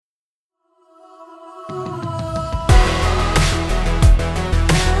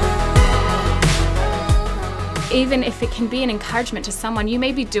Even if it can be an encouragement to someone, you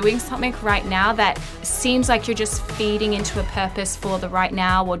may be doing something right now that seems like you're just feeding into a purpose for the right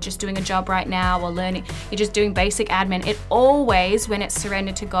now, or just doing a job right now, or learning. You're just doing basic admin. It always, when it's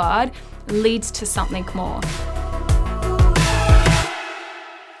surrendered to God, leads to something more.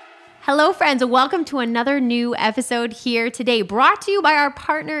 Hello, friends, and welcome to another new episode here today, brought to you by our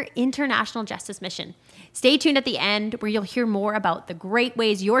partner, International Justice Mission. Stay tuned at the end, where you'll hear more about the great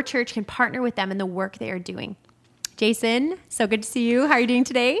ways your church can partner with them in the work they are doing. Jason, so good to see you. How are you doing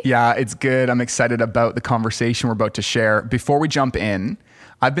today? Yeah, it's good. I'm excited about the conversation we're about to share. Before we jump in,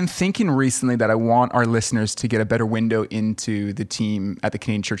 I've been thinking recently that I want our listeners to get a better window into the team at the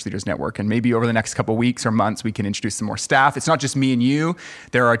Canadian Church Leaders Network. And maybe over the next couple of weeks or months, we can introduce some more staff. It's not just me and you.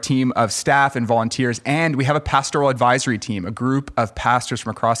 There are a team of staff and volunteers, and we have a pastoral advisory team, a group of pastors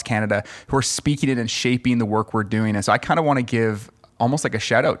from across Canada who are speaking in and shaping the work we're doing. And so I kind of want to give almost like a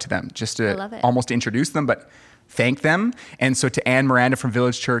shout out to them, just to almost introduce them, but thank them. And so to Anne Miranda from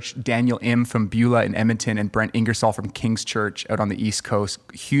Village Church, Daniel Im from Beulah in Edmonton, and Brent Ingersoll from King's Church out on the East Coast,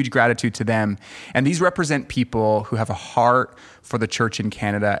 huge gratitude to them. And these represent people who have a heart for the church in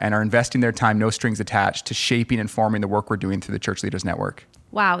Canada and are investing their time, no strings attached, to shaping and forming the work we're doing through the Church Leaders Network.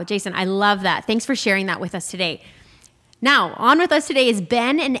 Wow, Jason, I love that. Thanks for sharing that with us today. Now, on with us today is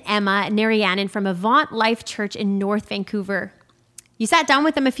Ben and Emma Narayanan from Avant Life Church in North Vancouver. You sat down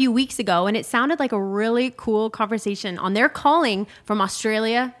with them a few weeks ago, and it sounded like a really cool conversation on their calling from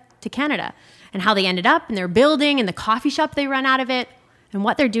Australia to Canada, and how they ended up in their building and the coffee shop they run out of it, and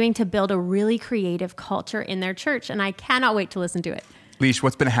what they're doing to build a really creative culture in their church. And I cannot wait to listen to it. Leash,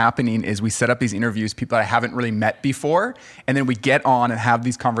 what's been happening is we set up these interviews, people that I haven't really met before, and then we get on and have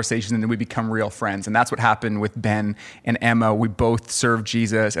these conversations, and then we become real friends. And that's what happened with Ben and Emma. We both serve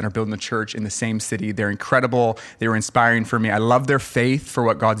Jesus and are building the church in the same city. They're incredible. They were inspiring for me. I love their faith for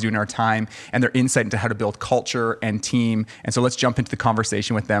what God's doing in our time, and their insight into how to build culture and team. And so let's jump into the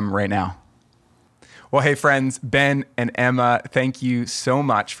conversation with them right now. Well, hey friends, Ben and Emma, thank you so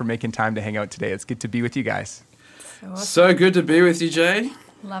much for making time to hang out today. It's good to be with you guys. So good to be with you, Jay.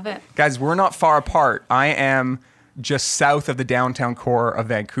 Love it. Guys, we're not far apart. I am just south of the downtown core of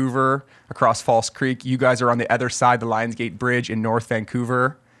Vancouver, across False Creek. You guys are on the other side, the Lionsgate Bridge in North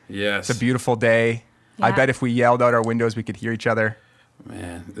Vancouver. Yes. It's a beautiful day. Yeah. I bet if we yelled out our windows, we could hear each other.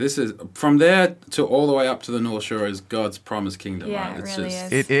 Man, this is, from there to all the way up to the North Shore is God's promised kingdom. Yeah, right? it really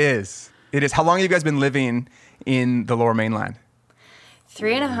is. It is. It is. How long have you guys been living in the Lower Mainland?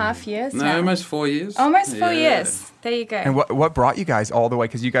 3.5 years now. No, almost 4 years. Almost 4 years. There you go. And what brought you guys all the way?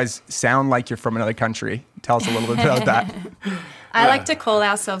 Because you guys sound like you're from another country. Tell us a little bit about that. I like to call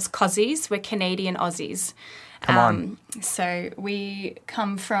ourselves Cozzies. We're Canadian Aussies. Come on. So we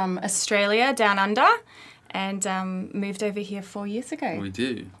come from Australia, down under, and moved over here 4 years ago. We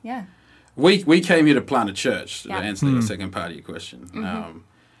do. Yeah. We came here to plant a church, to Yeah. answer the second part of your question.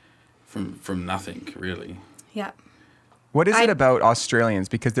 From nothing, really. Yeah. What is it about Australians?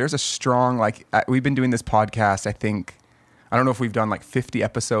 Because there's a strong, we've been doing this podcast, I don't know if we've done 50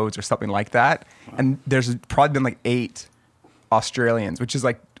 episodes or something like that. And there's probably been 8 Australians, which is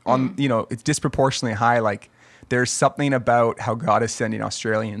it's disproportionately high. There's something about how God is sending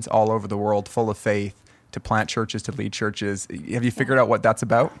Australians all over the world full of faith to plant churches, to lead churches. Have you figured out what that's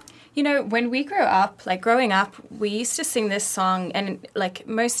about? You know, when we grew up, growing up, we used to sing this song, and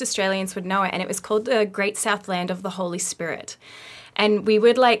most Australians would know it, and it was called The Great South Land of the Holy Spirit. And we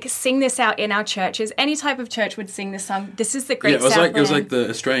would sing this out in our churches. Any type of church would sing this song. This is the Great South Land. It was like the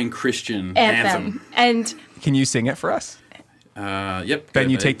Australian Christian anthem. And can you sing it for us? Yep. Ben,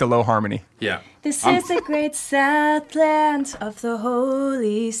 you take the low harmony. Yeah. This is the great Southland of the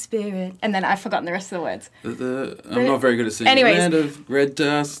Holy Spirit. And then I've forgotten the rest of the words. I'm not very good at singing. Anyways. Land of red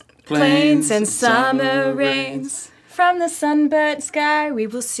dust, plains and summer rains. From the sunburnt sky we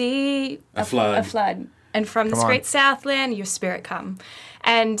will see a flood. And from this great Southland your spirit come.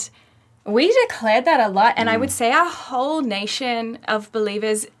 And we declared that a lot. And I would say our whole nation of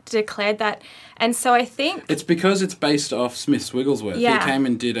believers declared that. And so I think it's because it's based off Smith Wigglesworth. Yeah. He came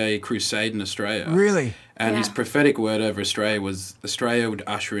and did a crusade in Australia. Really? And his prophetic word over Australia was Australia would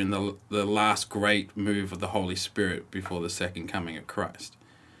usher in the last great move of the Holy Spirit before the second coming of Christ.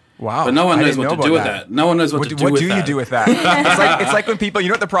 Wow. But no one knows what to do with that. No one knows what to do with that. What do you do with that? It's like when people, you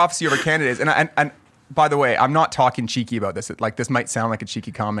know what the prophecy over Canada is? And by the way, I'm not talking cheeky about this. This might sound like a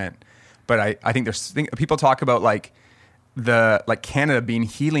cheeky comment, but I think people talk about Canada being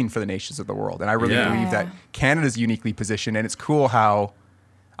healing for the nations of the world. And I really believe that Canada's uniquely positioned, and it's cool how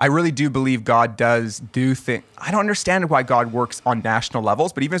I really do believe God does do things. I don't understand why God works on national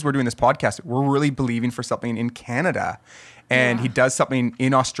levels, but even as we're doing this podcast, we're really believing for something in Canada. And he does something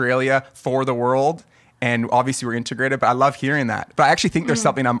in Australia for the world. And obviously we're integrated, but I love hearing that. But I actually think there's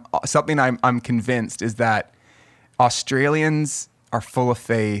something I'm convinced is that Australians are full of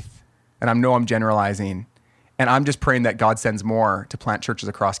faith. And I know I'm generalizing. And I'm just praying that God sends more to plant churches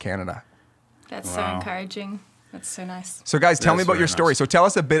across Canada. That's so encouraging. That's so nice. So guys, tell me about your story. So tell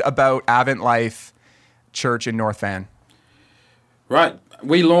us a bit about Advent Life Church in North Van. Right.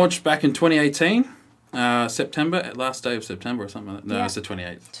 We launched back in 2018, September, last day of September or something like that. No, it's the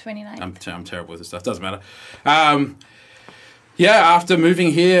 28th. 29th. I'm terrible with this stuff. Doesn't matter. After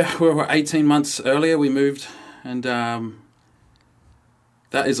moving here, we were 18 months earlier, we moved. And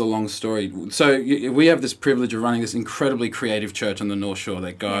that is a long story. So we have this privilege of running this incredibly creative church on the North Shore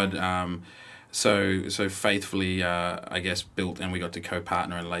that God... So faithfully, I guess, built, and we got to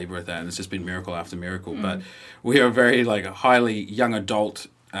co-partner and labor with that, and it's just been miracle after miracle. But we are a very highly young adult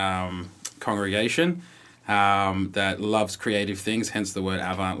congregation that loves creative things, hence the word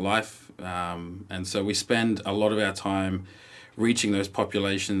Avant Life. And so we spend a lot of our time reaching those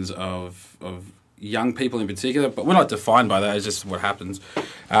populations of young people in particular, but we're not defined by that. It's just what happens.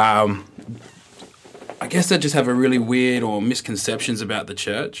 I guess they just have a really weird or misconceptions about the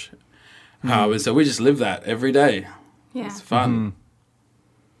church. And so we just live that every day. Yeah. It's fun.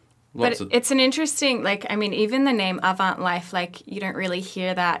 But it's an interesting, even the name Avant Life, you don't really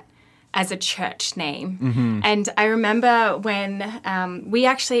hear that as a church name. And I remember when we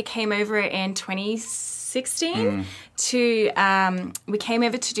actually came over in 2016 we came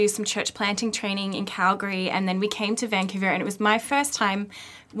over to do some church planting training in Calgary, and then we came to Vancouver, and it was my first time,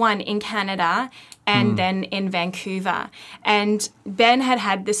 in Canada and then in Vancouver. And Ben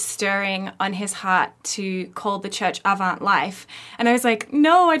had this stirring on his heart to call the church Avant Life. And I was like,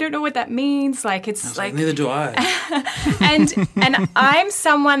 no, I don't know what that means. It's neither do I. and I'm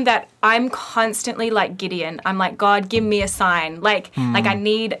someone that I'm constantly like Gideon. I'm like, God, give me a sign. I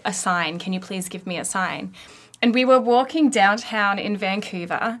need a sign. Can you please give me a sign? And we were walking downtown in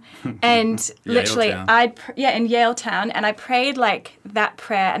Vancouver, and literally, in Yaletown, and I prayed that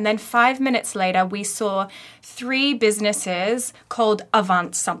prayer, and then 5 minutes later, we saw 3 businesses called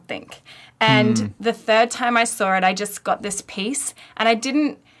Avant something. And the third time I saw it, I just got this peace, and I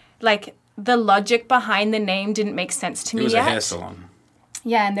didn't, the logic behind the name didn't make sense to me yet. It was a hair salon.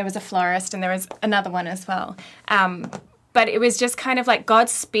 Yeah, and there was a florist, and there was another one as well. But it was just kind of God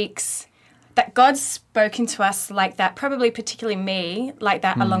speaks... That God's spoken to us like that, probably particularly me, like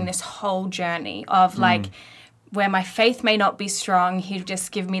that along this whole journey of where my faith may not be strong, He'd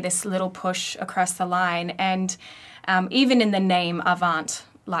just give me this little push across the line. And even in the name Avant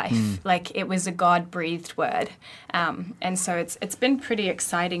Life, it was a God-breathed word. And so it's been pretty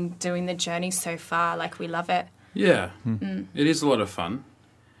exciting doing the journey so far. We love it. Yeah, it is a lot of fun.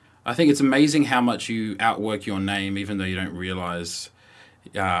 I think it's amazing how much you outwork your name, even though you don't realize...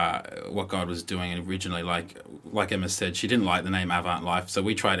 what God was doing originally. Like Emma said, she didn't like the name Avant Life, so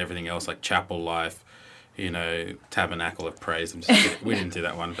we tried everything else, like Chapel Life, Tabernacle of Praise. We didn't do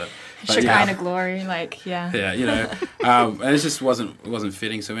that one, but Shekinah Glory, Yeah, and it just wasn't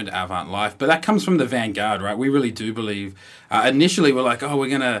fitting, so we went to Avant Life. But that comes from the Vanguard, right? We really do believe. Initially, we're like, we're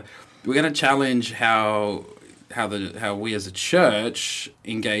gonna challenge how we as a church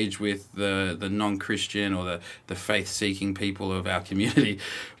engage with the non-Christian or the faith-seeking people of our community.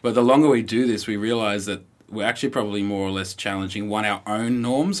 But the longer we do this, we realize that we're actually probably more or less challenging, our own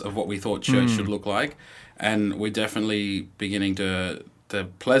norms of what we thought church should look like. And we're definitely beginning to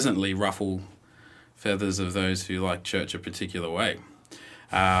pleasantly ruffle feathers of those who like church a particular way,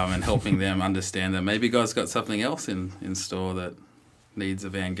 and helping them understand that maybe God's got something else in store that needs a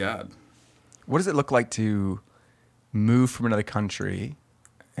Vanguard. What does it look like to move from another country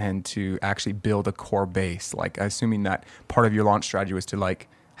and to actually build a core base? Assuming that part of your launch strategy was to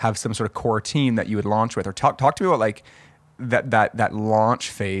have some sort of core team that you would launch with, or talk to me about that launch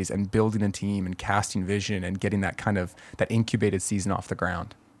phase and building a team and casting vision and getting that kind of that incubated season off the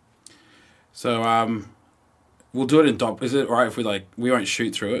ground. So we'll do it in is it all right if we won't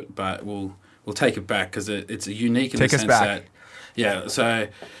shoot through it, but we'll take it back because it's a unique in the sense that so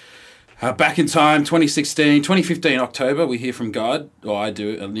back in time, 2015 October, we hear from God, or I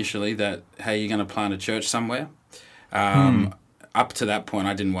do initially, that, hey, you're going to plant a church somewhere. Up to that point,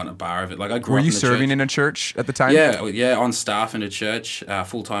 I didn't want a bar of it. I grew Were up you in serving church. in a church at the time? Yeah, on staff in a church,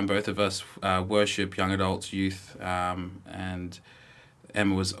 full-time, both of us, worship, young adults, youth, and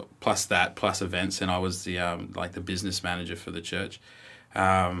Emma was plus events, and I was the business manager for the church.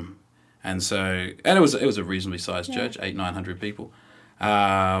 And it was a reasonably sized church, 800-900 people.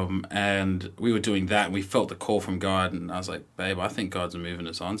 And we were doing that, and we felt the call from God, and I was like, babe, I think God's moving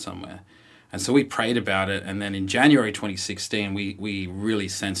us on somewhere. And so we prayed about it, and then in January 2016, we really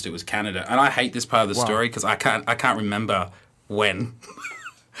sensed it was Canada. And I hate this part of the story because I can't remember when.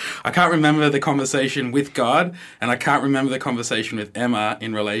 I can't remember the conversation with God, and I can't remember the conversation with Emma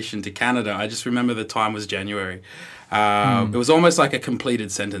in relation to Canada. I just remember the time was January. It was almost like a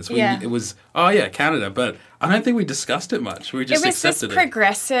completed sentence. It was, Canada, but I don't think we discussed it much. We just accepted it. It was this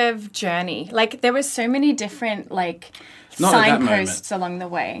progressive journey. Like, there were so many different, like, Not signposts along the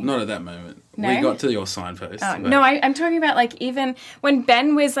way. Not at that moment. No? We got to your signpost. Oh, no, I'm talking about, like, even when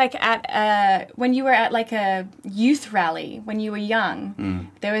Ben was, like, when you were at, like, a youth rally when you were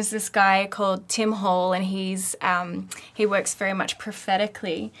young, there was this guy called Tim Hall, and he works very much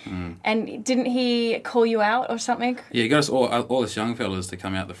prophetically. And didn't he call you out or something? Yeah, he got us all us young fellas to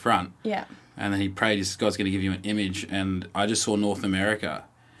come out the front. Yeah. And then he prayed, God's going to give you an image. And I just saw North America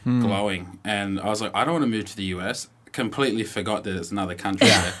glowing. And I was like, I don't want to move to the US. Completely forgot that it's another country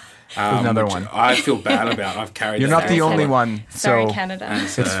there. Another one. I feel bad about. I've carried. You're that not the only one. Sorry, so Canada.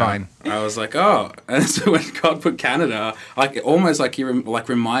 It's fine. I was like, oh, and so when God put Canada, like almost like he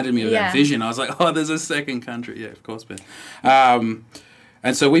reminded me of that vision. I was like, oh, there's a second country. Yeah, of course, Ben.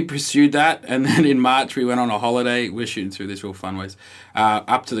 And so we pursued that, and then in March we went on a holiday. We're shooting through this real fun ways.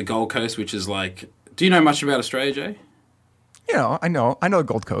 Up to the Gold Coast, which is like. Do you know much about Australia, Jay? You know, I know the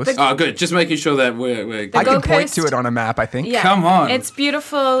Gold Coast. Oh, good. Just making sure that we're I can Gold point Coast- to it on a map, I think. Yeah. Come on. It's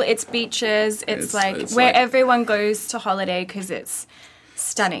beautiful. It's beaches. It's where like- everyone goes to holiday because it's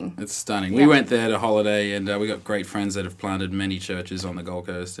stunning. It's stunning. Yeah. We went there to holiday, and we got great friends that have planted many churches on the Gold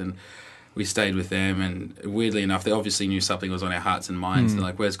Coast, and we stayed with them. And weirdly enough, they obviously knew something was on our hearts and minds. They're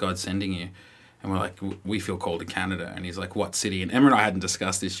like, where's God sending you? And we're like, we feel called to Canada. And he's like, what city? And Emma and I hadn't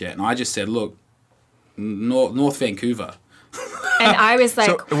discussed this yet. And I just said, look, North Vancouver. And I was like,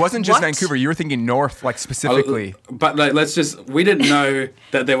 So it wasn't just what? Vancouver. You were thinking north, like specifically. But like, we didn't know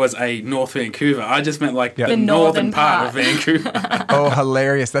that there was a North Vancouver. I just meant like the The northern northern part of part. Vancouver. Oh,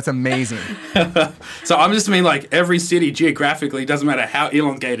 hilarious. That's amazing. So I'm just mean like every city geographically, doesn't matter how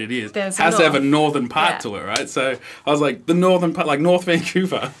elongated it is, There's has to have a north. northern part Yeah. to it, right? So I was like, the northern part, like North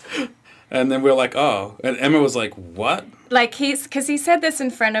Vancouver. And then we were like, oh. And Emma was like, what? Like because he said this in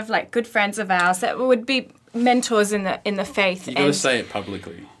front of like good friends of ours that would be mentors in the faith. You got to say it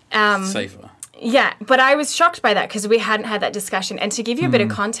publicly. Safer. Yeah, but I was shocked by that because we hadn't had that discussion. And to give you a bit of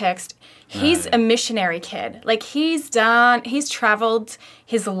context, he's a missionary kid. Like he's traveled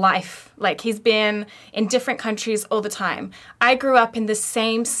his life. Like he's been in different countries all the time. I grew up in the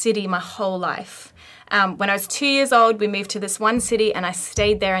same city my whole life. When I was 2 years old, we moved to this one city and I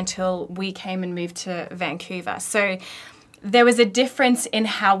stayed there until we came and moved to Vancouver. So there was a difference in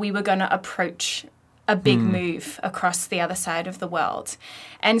how we were going to approach a big move across the other side of the world.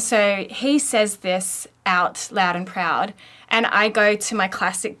 And so he says this out loud and proud. And I go to my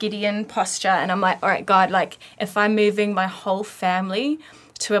classic Gideon posture and I'm like, all right, God, like if I'm moving my whole family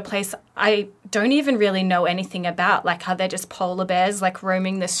to a place I don't even really know anything about, like how they're just polar bears like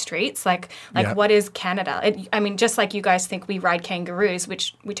roaming the streets, like Yeah. what is Canada? I mean, just like you guys think we ride kangaroos,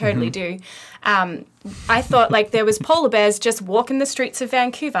 which we totally do. I thought like there was polar bears just walking the streets of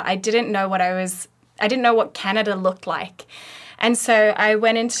Vancouver. I didn't know what Canada looked like. And so I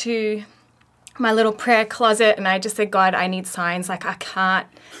went into my little prayer closet and I just said, God, I need signs. Like I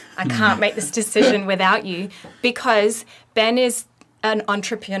can't make this decision without you, because Ben is an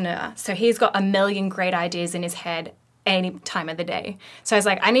entrepreneur. So he's got a million great ideas in his head any time of the day. So I was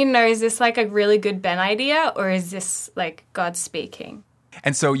like, I need to know, is this like a really good Ben idea or is this like God speaking?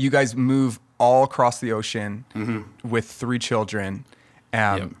 And so you guys move all across the ocean with 3 children,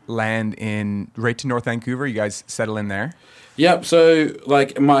 land right to North Vancouver. You guys settle in there. Yep. So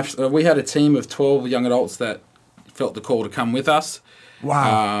like we had a team of 12 young adults that felt the call to come with us.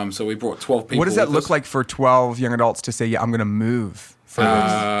 Wow. So we brought 12 people. What does that with look us. like for 12 young adults to say, yeah, I'm going to move for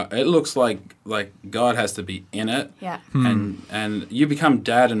this? It looks like God has to be in it. Yeah. And you become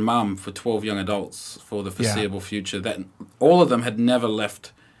dad and mum for 12 young adults for the foreseeable future. That all of them had never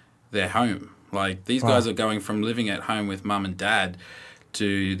left their home. Like these guys are going from living at home with mum and dad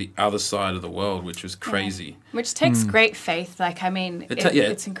to the other side of the world, which was crazy. Which takes great faith. Like, I mean,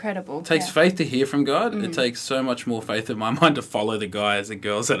 it's incredible. It takes faith to hear from God. It takes so much more faith in my mind to follow the guys and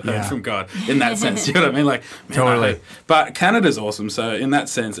girls that heard from God in that sense. You know what I mean? Like, man, Totally. But Canada's awesome. So in that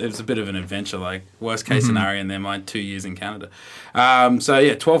sense, it was a bit of an adventure. Like worst case scenario in their mind, 2 years in Canada.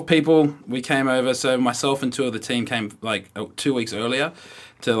 12 people. We came over. So myself and 2 of the team came like 2 weeks earlier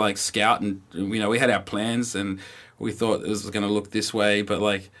to like scout, and we had our plans and we thought it was going to look this way, but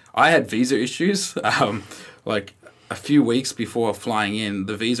like I had visa issues. a few weeks before flying in,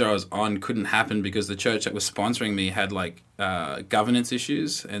 the visa I was on couldn't happen because the church that was sponsoring me had like governance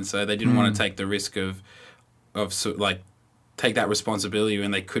issues, and so they didn't want to take the risk of take that responsibility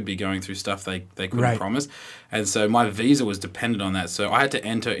when they could be going through stuff they couldn't promise. And so my visa was dependent on that. So I had to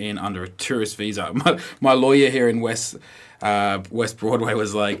enter in under a tourist visa. My lawyer here in West Broadway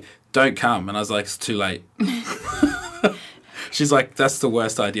was like, don't come. And I was like, it's too late. She's like, that's the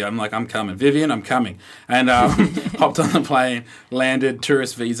worst idea. I'm like, I'm coming. Vivian, I'm coming. And hopped on the plane, landed,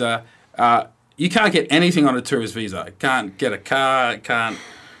 tourist visa. You can't get anything on a tourist visa. Can't get a car, can't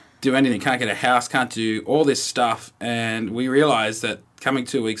do anything, can't get a house, can't do all this stuff. And we realized that coming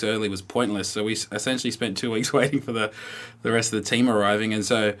 2 weeks early was pointless. So we essentially spent 2 weeks waiting for the rest of the team arriving. And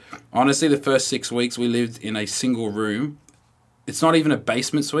so honestly, the first 6 weeks we lived in a single room. It's not even a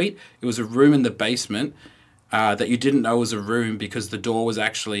basement suite. It was a room in the basement that you didn't know was a room because the door was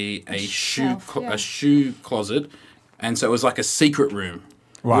actually a shoe closet. And so it was like a secret room.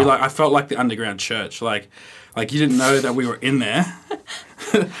 Wow. I felt like the underground church. Like you didn't know that we were in there.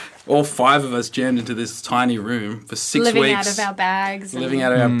 All 5 of us jammed into this tiny room for 6 weeks. Living out of our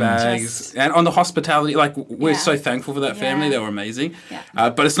bags. And on the hospitality, like, we're so thankful for that family. They were amazing.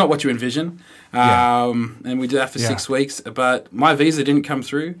 Yeah. But it's not what you envision. And we did that for 6 weeks. But my visa didn't come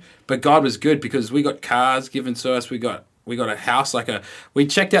through. But God was good because we got cars given to us. We got a house, we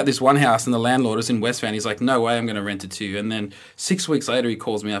checked out this one house and the landlord was in West Van. He's like, no way, I'm going to rent it to you. And then 6 weeks later, he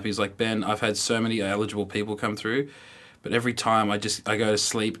calls me up. He's like, Ben, I've had so many eligible people come through, but every time I go to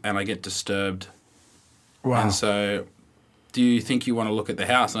sleep and I get disturbed. Wow. And so, do you think you want to look at the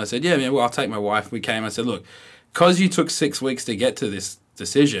house? And I said, yeah, man, well, I'll take my wife. We came. I said, look, because you took 6 weeks to get to this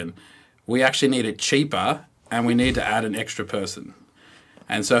decision, we actually need it cheaper and we need to add an extra person.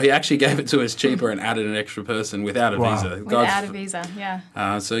 And so he actually gave it to us cheaper and added an extra person without a visa. Without a visa,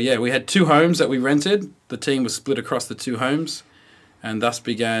 yeah. We had 2 homes that we rented. The team was split across the 2 homes, and thus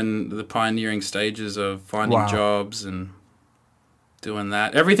began the pioneering stages of finding jobs and doing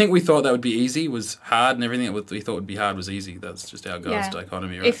that. Everything we thought that would be easy was hard, and everything that we thought would be hard was easy. That's just our God's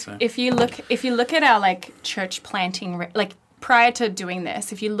dichotomy, right? If you look at our church planting, prior to doing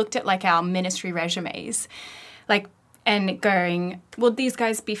this, if you looked at our ministry resumes, and going, will these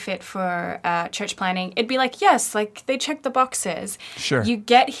guys be fit for church planting? It'd be yes, they check the boxes. Sure. You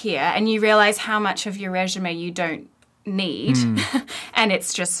get here and you realize how much of your resume you don't need and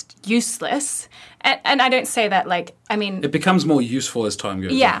it's just useless. And I don't say that it becomes more useful as time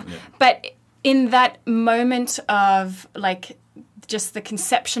goes on. Yeah, but in that moment of just the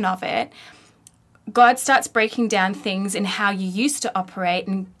conception of it, God starts breaking down things in how you used to operate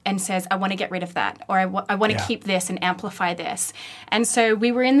and says, I want to get rid of that, or I want to keep this and amplify this. And so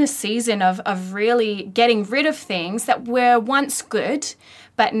we were in this season of really getting rid of things that were once good,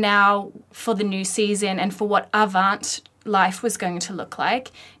 but now for the new season and for what Avant life was going to look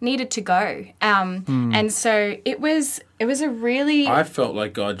like, needed to go. And so it was a really... I felt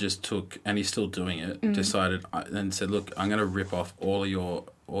like God just took, and he's still doing it, decided and said, look, I'm going to rip off all your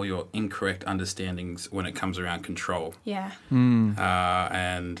incorrect understandings when it comes around control. Yeah.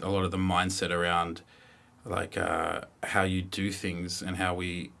 And a lot of the mindset around how you do things and how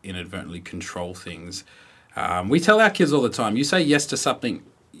we inadvertently control things. We tell our kids all the time, you say yes to something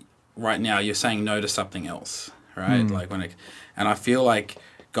right now, you're saying no to something else, right? And I feel like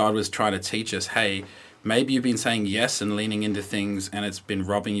God was trying to teach us, hey, maybe you've been saying yes and leaning into things and it's been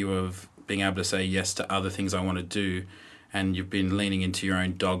robbing you of being able to say yes to other things I want to do. And you've been leaning into your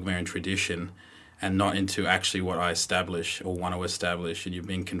own dogma and tradition and not into actually what I establish or want to establish, and you've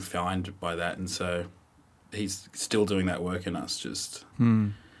been confined by that. And so he's still doing that work in us. Just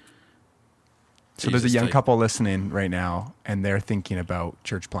So there's a young couple listening right now, and they're thinking about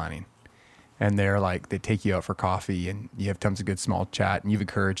church planning. And they're they take you out for coffee, and you have tons of good small chat, and you've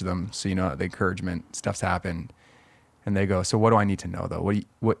encouraged them, so you know the encouragement stuff's happened. And they go, so what do I need to know, though?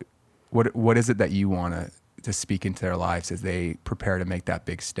 What is it that you want to speak into their lives as they prepare to make that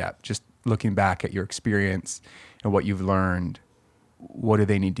big step? Just looking back at your experience and what you've learned, what do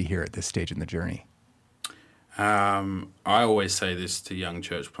they need to hear at this stage in the journey? I always say this to young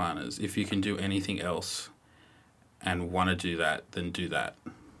church planners: if you can do anything else and want to do that, then do that.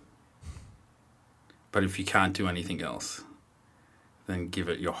 But if you can't do anything else, then give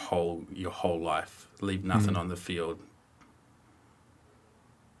it your whole life. Leave nothing on the field.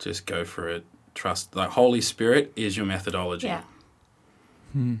 Just go for it. Trust, Holy Spirit is your methodology. Yeah.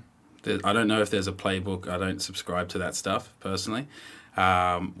 I don't know if there's a playbook. I don't subscribe to that stuff personally.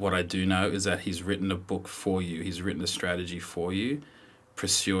 What I do know is that he's written a book for you. He's written a strategy for you.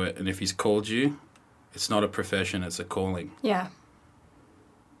 Pursue it. And if he's called you, it's not a profession, it's a calling. Yeah.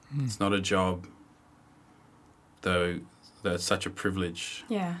 It's not a job. though that's such a privilege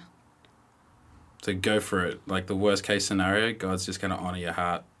Yeah. to go for it. Like the worst case scenario, God's just going to honor your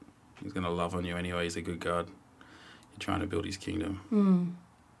heart. He's going to love on you anyway. He's a good God. You're trying to build his kingdom.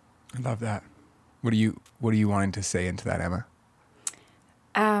 I love that. What are you wanting to say into that, Emma?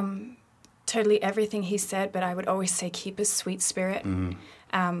 Totally everything he said, but I would always say keep a sweet spirit.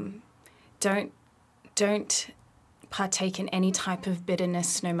 Don't partake in any type of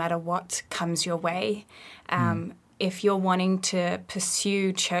bitterness, no matter what comes your way. If you're wanting to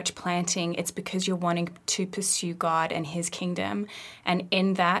pursue church planting, it's because you're wanting to pursue God and his kingdom. And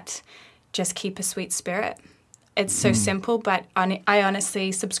in that, just keep a sweet spirit. It's so simple, but I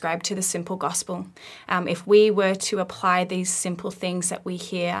honestly subscribe to the simple gospel. If we were to apply these simple things that we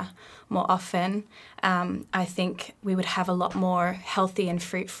hear more often, I think we would have a lot more healthy and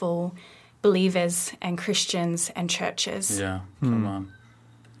fruitful believers and Christians and churches. Yeah, come on.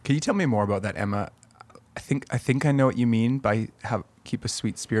 Can you tell me more about that, Emma? I think I know what you mean by keep a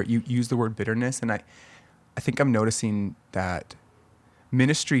sweet spirit. You use the word bitterness, and I think I'm noticing that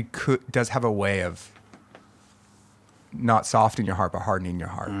ministry does have a way of not softening your heart, but hardening your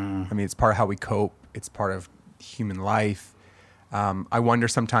heart. I mean, it's part of how we cope. It's part of human life. I wonder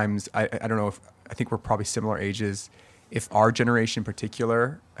sometimes, I don't know I think we're probably similar ages, if our generation in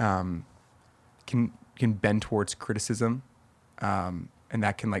particular can bend towards criticism, and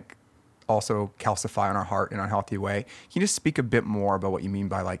that can like also calcify on our heart in an unhealthy way. Can you just speak a bit more about what you mean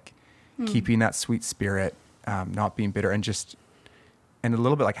by like keeping that sweet spirit, not being bitter, and a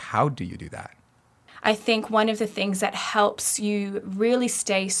little bit like how do you do that? I think one of the things that helps you really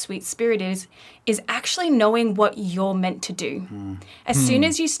stay sweet-spirited is actually knowing what you're meant to do. As soon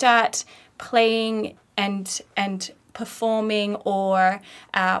as you start playing and performing or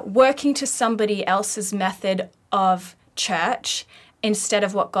working to somebody else's method of church instead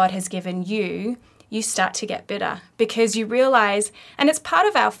of what God has given you, you start to get bitter because you realize, and it's part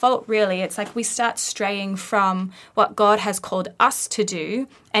of our fault really, it's like we start straying from what God has called us to do,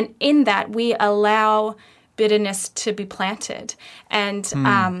 and in that we allow bitterness to be planted. And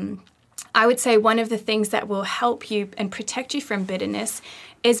I would say one of the things that will help you and protect you from bitterness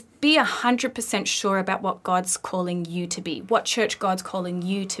is be 100% sure about what God's calling you to be, what church God's calling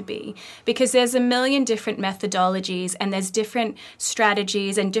you to be. Because there's a million different methodologies and there's different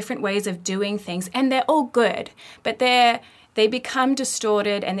strategies and different ways of doing things, and they're all good, but they become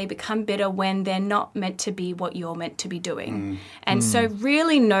distorted and they become bitter when they're not meant to be what you're meant to be doing. And so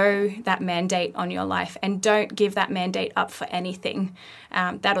really know that mandate on your life and don't give that mandate up for anything.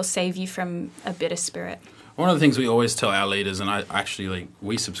 That'll save you from a bitter spirit. One of the things we always tell our leaders, and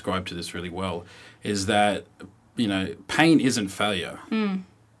we subscribe to this really well, is that, pain isn't failure.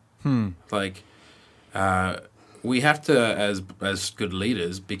 Like, we have to, as good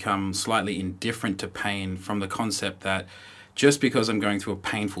leaders, become slightly indifferent to pain from the concept that just because I'm going through a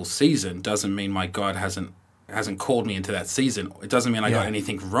painful season doesn't mean my God hasn't called me into that season. It doesn't mean I got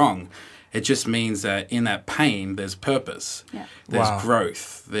anything wrong. It just means that in that pain, there's purpose, there's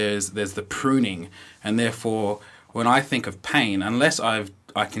growth, there's the pruning, and therefore, when I think of pain, unless I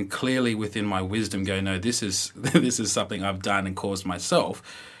can clearly within my wisdom go, no, this is something I've done and caused myself.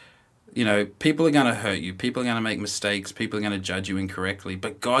 People are going to hurt you, people are going to make mistakes, people are going to judge you incorrectly,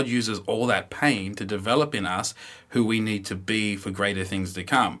 but God uses all that pain to develop in us who we need to be for greater things to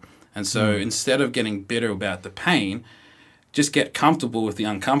come. And so instead of getting bitter about the pain, just get comfortable with the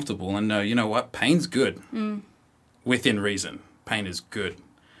uncomfortable and know, you know what, pain's good. Within reason, pain is good.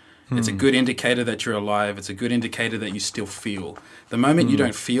 It's a good indicator that you're alive. It's a good indicator that you still feel. The moment you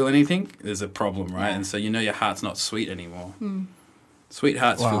don't feel anything, there's a problem, right? And so your heart's not sweet anymore. Sweet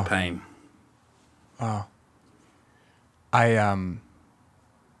hearts feel pain. Wow.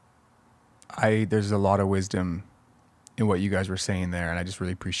 There's a lot of wisdom in what you guys were saying there, and I just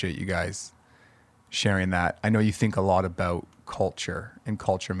really appreciate you guys sharing that. I know you think a lot about culture and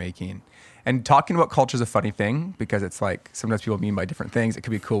culture making. And talking about culture is a funny thing because it's like sometimes people mean by different things. It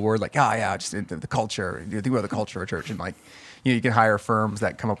could be a cool word like, just the culture. You think about the culture of a church, and like, you can hire firms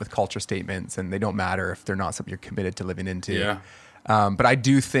that come up with culture statements, and they don't matter if they're not something you're committed to living into. Yeah. But I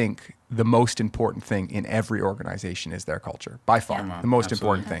do think the most important thing in every organization is their culture, by far. The most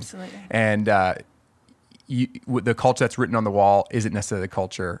important thing. Absolutely. And the culture that's written on the wall isn't necessarily the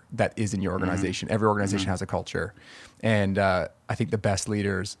culture that is in your organization. Every organization has a culture. And I think the best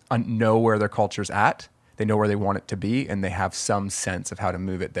leaders know where their culture's at. They know where they want it to be, and they have some sense of how to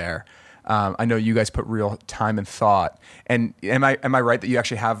move it there. I know you guys put real time and thought. And am I right that you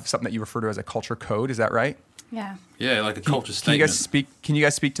actually have something that you refer to as a culture code? Is that right? Yeah. Yeah, like a culture statement. Can you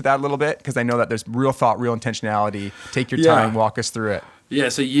guys speak to that a little bit? Because I know that there's real thought, real intentionality. Take your time, walk us through it. Yeah,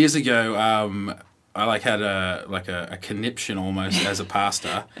 so years ago, had a conniption almost as a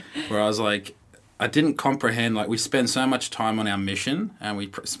pastor, where I was like, I didn't comprehend, like, we spend so much time on our mission and we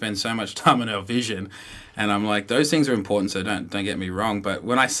spend so much time on our vision, and I'm like, those things are important, so don't get me wrong. But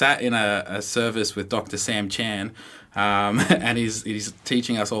when I sat in a service with Dr. Sam Chan, and he's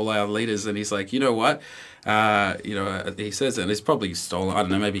teaching us, all our leaders, and he's like, you know what? He says, and it's probably stolen, I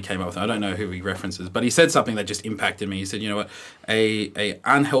don't know, maybe he came up with it, I don't know who he references, but he said something that just impacted me. He said, you know what, a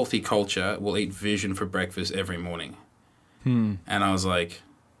unhealthy culture will eat vision for breakfast every morning. And I was like,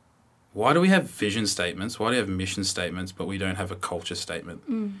 why do we have vision statements, why do we have mission statements, but we don't have a culture statement?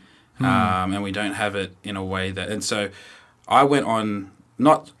 And we don't have it in a way that, and so I went on,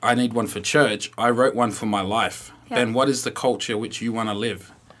 not I need one for church, I wrote one for my life. Ben, what is the culture which you want to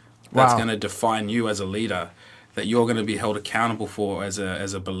live? That's going to define you as a leader, that you're going to be held accountable for as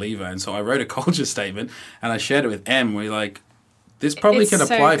a believer. And so I wrote a culture statement and I shared it with Em. We're like, this probably can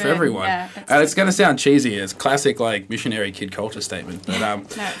apply for everyone. Yeah, and it's going to sound cheesy. It's classic, like, missionary kid culture statement. But, no,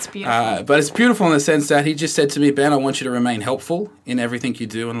 it's beautiful. But it's beautiful in the sense that he just said to me, Ben, I want you to remain helpful in everything you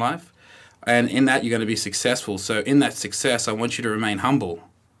do in life. And in that, you're going to be successful. So in that success, I want you to remain humble.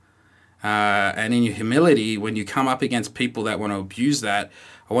 And in your humility, when you come up against people that want to abuse that,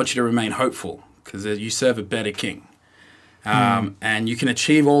 I want you to remain hopeful, because you serve a better king. And you can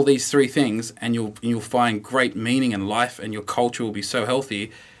achieve all these three things, and you'll find great meaning in life, and your culture will be so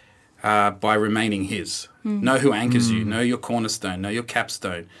healthy by remaining his. Know who anchors you, know your cornerstone, know your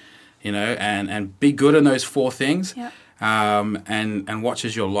capstone, and be good in those four things. Yep. And watch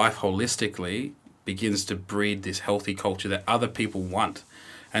as your life holistically begins to breed this healthy culture that other people want.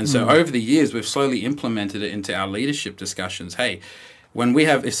 And so over the years, we've slowly implemented it into our leadership discussions. Hey,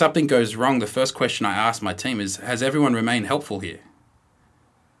 if something goes wrong, the first question I ask my team is, has everyone remained helpful here?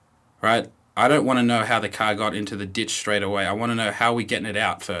 Right? I don't want to know how the car got into the ditch straight away. I want to know how we're getting it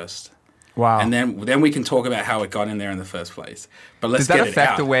out first. Wow. And then we can talk about how it got in there in the first place. But let's get it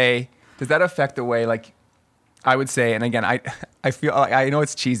out. Does that affect the way, like, I would say, and again, I feel, I know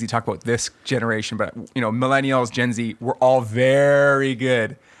it's cheesy to talk about this generation, but, millennials, Gen Z, we're all very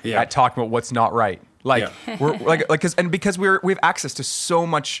good at talking about what's not right. Like, we're because we have access to so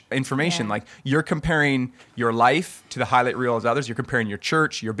much information. Like, you're comparing your life to the highlight reel of others. You're comparing your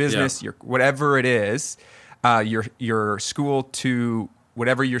church, your business, your whatever it is, your school to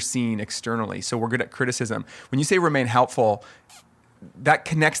whatever you're seeing externally. So we're good at criticism. When you say remain helpful, that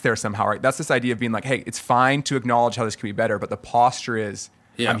connects there somehow, right? That's this idea of being like, hey, it's fine to acknowledge how this could be better, but the posture is,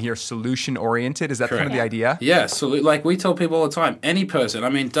 I'm here solution-oriented. Is that kind of the idea? Yeah, so like we tell people all the time, any person,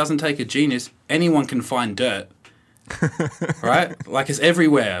 it doesn't take a genius, anyone can find dirt. Right? Like, it's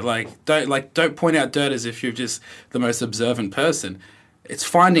everywhere. Don't point out dirt as if you're just the most observant person. It's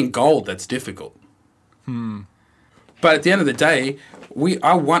finding gold that's difficult. But at the end of the day,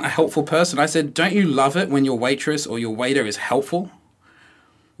 I want a helpful person. I said, don't you love it when your waitress or your waiter is helpful?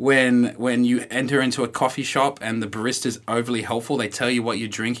 When you enter into a coffee shop and the barista's overly helpful, they tell you what you're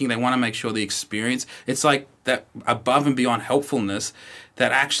drinking, they want to make sure the experience, it's like that above and beyond helpfulness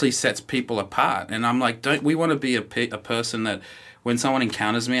that actually sets people apart. And I'm like, don't we want to be a person that when someone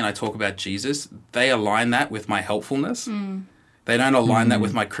encounters me and I talk about Jesus, they align that with my helpfulness. They don't align that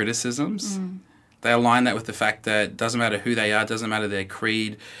with my criticisms. They align that with the fact that it doesn't matter who they are, it doesn't matter their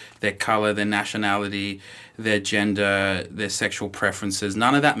creed, their color, their nationality, their gender, their sexual preferences.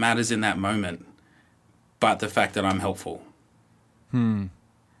 None of that matters in that moment, but the fact that I'm helpful.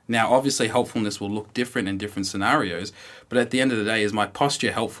 Now, obviously, helpfulness will look different in different scenarios, but at the end of the day, is my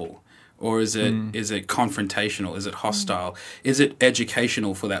posture helpful? Or is it confrontational? Is it hostile? Is it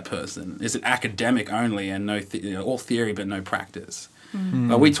educational for that person? Is it academic only and all theory but no practice?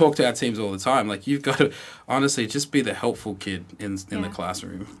 We talk to our teams all the time. Like, you've got to honestly just be the helpful kid in the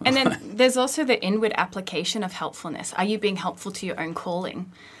classroom. And then there's also the inward application of helpfulness. Are you being helpful to your own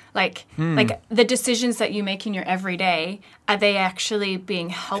calling? Like the decisions that you make in your everyday, are they actually being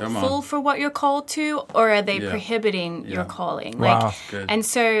helpful for what you're called to, or are they prohibiting your calling? Wow. And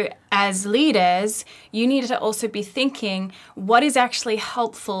so as leaders, you need to also be thinking, what is actually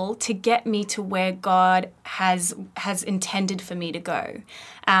helpful to get me to where God has intended for me to go?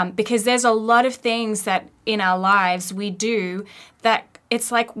 Because there's a lot of things that in our lives we do that it's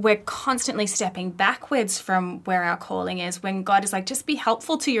like we're constantly stepping backwards from where our calling is, when God is like, just be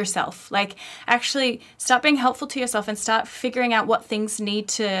helpful to yourself. Like, actually start being helpful to yourself and start figuring out what things need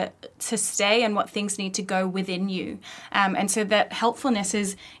to stay and what things need to go within you. And so that helpfulness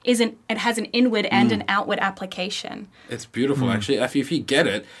it has an inward and an outward application. It's beautiful, actually, if you get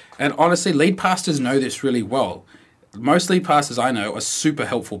it. And honestly, lead pastors know this really well. Most lead pastors I know are super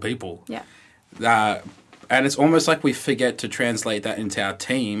helpful people. Yeah. And it's almost like we forget to translate that into our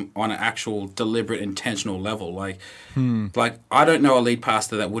team on an actual deliberate, intentional level. Like I don't know a lead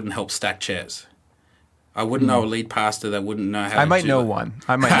pastor that wouldn't help stack chairs. I wouldn't know a lead pastor that wouldn't know how. I might know one.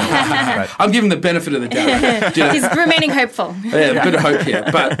 But I'm giving the benefit of the doubt. You know? He's remaining hopeful. Yeah, a bit of hope here,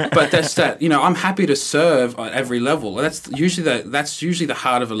 but that's that. You know, I'm happy to serve at every level. That's usually the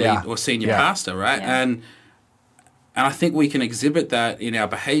heart of a lead or senior pastor, right? Yeah. And I think we can exhibit that in our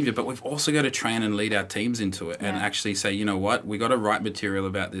behavior, but we've also got to train and lead our teams into it and actually say, you know what, we got to write material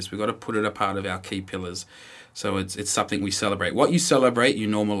about this. We got to put it a part of our key pillars, so it's something we celebrate. What you celebrate, you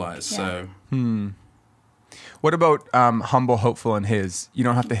normalize. Yeah. So. What about humble, hopeful, and his? You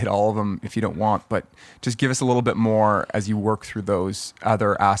don't have to hit all of them if you don't want, but just give us a little bit more as you work through those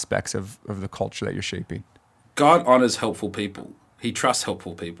other aspects of the culture that you're shaping. God honors helpful people. He trusts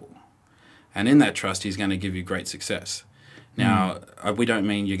helpful people. And in that trust, he's going to give you great success. Now, we don't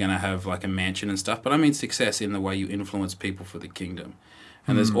mean you're going to have like a mansion and stuff, but I mean success in the way you influence people for the kingdom.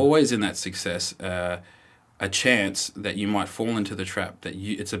 And there's always in that success a chance that you might fall into the trap that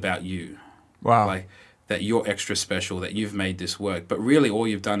it's about you. Wow. Like, that you're extra special, that you've made this work. But really all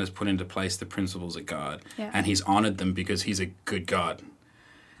you've done is put into place the principles of God. Yeah. And he's honored them because he's a good God.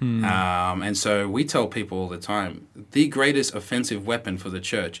 And so we tell people all the time, the greatest offensive weapon for the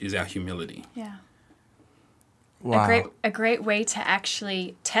church is our humility. Yeah. Wow. A great way to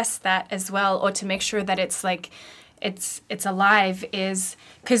actually test that as well, or to make sure that it's like it's alive, is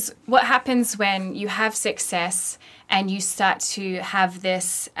because what happens when you have success and you start to have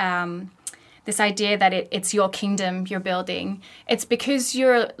this this idea that it's your kingdom you're building. It's because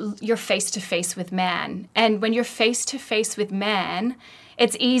you're face to face with man, and when you're face to face with man,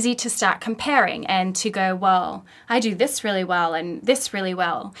 it's easy to start comparing and to go, well, I do this really well and this really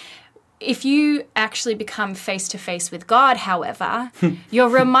well. If you actually become face to face with God, however, you're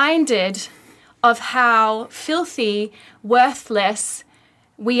reminded of how filthy, worthless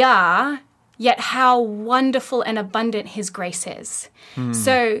we are, yet how wonderful and abundant his grace is.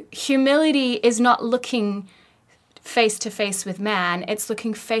 So humility is not looking face to face with man, it's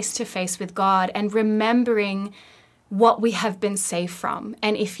looking face to face with God and remembering what we have been saved from.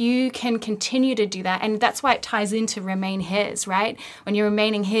 And if you can continue to do that, and that's why it ties into remain his, right? When you're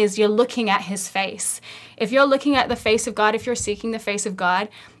remaining his, you're looking at his face. If you're looking at the face of God, if you're seeking the face of God,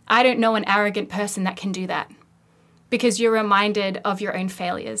 I don't know an arrogant person that can do that, because you're reminded of your own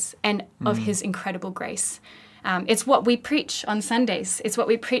failures and of his incredible grace. It's what we preach on Sundays. It's what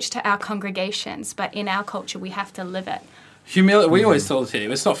we preach to our congregations, but in our culture, we have to live it. Humility. We always tell the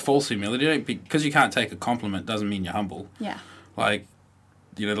team, it's not false humility. Because you can't take a compliment doesn't mean you're humble. Yeah. Like,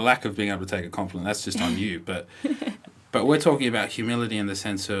 you know, the lack of being able to take a compliment, that's just on you. But we're talking about humility in the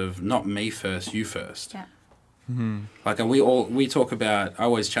sense of not me first, you first. Yeah. Like, and we talk about, I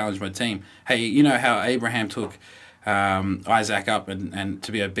always challenge my team, hey, you know how Abraham took Isaac up and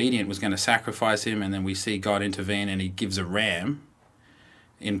to be obedient was going to sacrifice him, and then we see God intervene and he gives a ram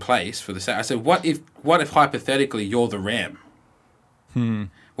in place for the sacrifice. I said, what if hypothetically you're the ram?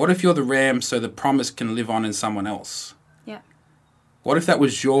 What if you're the ram so the promise can live on in someone else? Yeah. What if that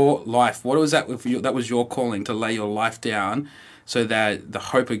was your life? What was that if that was your calling to lay your life down so that the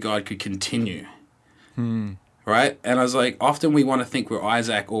hope of God could continue? Right? And I was like, often we want to think we're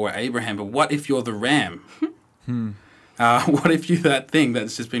Isaac or we're Abraham, but what if you're the ram? What if you're that thing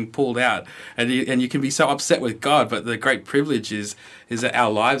that's just been pulled out, and you can be so upset with God, but the great privilege is that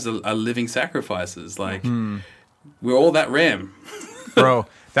our lives are living sacrifices. Like, we're all that ram. Bro,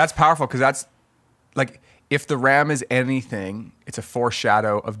 that's powerful, because that's like, if the ram is anything, it's a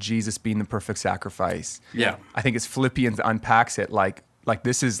foreshadow of Jesus being the perfect sacrifice. Yeah. I think it's Philippians unpacks it like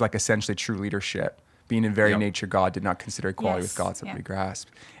this is like essentially true leadership. Being in very nature God, did not consider equality with God something to grasp.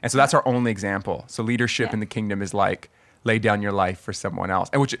 And so that's our only example. So leadership in the kingdom is like, lay down your life for someone else.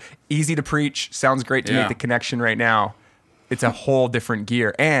 And which, easy to preach, sounds great to make the connection right now. It's a whole different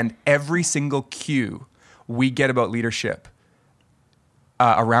gear. And every single cue we get about leadership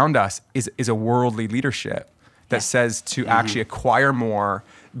around us is a worldly leadership that says to actually acquire more,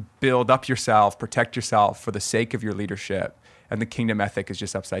 build up yourself, protect yourself for the sake of your leadership. And the kingdom ethic is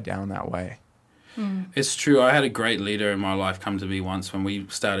just upside down that way. It's true. I had a great leader in my life come to me once when we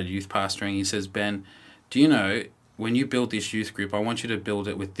started youth pastoring. He says, Ben, do you know, when you build this youth group, I want you to build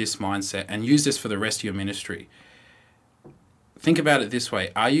it with this mindset and use this for the rest of your ministry. Think about it this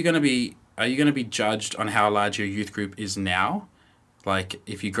way. Are you going to be judged on how large your youth group is now? Like,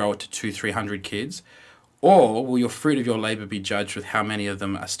 if you grow it to 200-300 kids? Or will your fruit of your labor be judged with how many of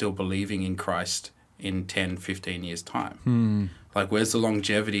them are still believing in Christ in 10, 15 years' time? Like, where's the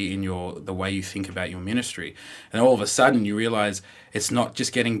longevity in the way you think about your ministry? And all of a sudden you realize it's not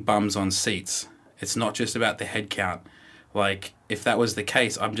just getting bums on seats. It's not just about the head count. Like, if that was the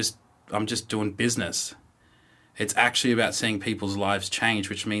case, I'm just doing business. It's actually about seeing people's lives change,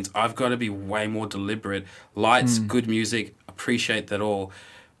 which means I've got to be way more deliberate. Lights, good music, appreciate that all,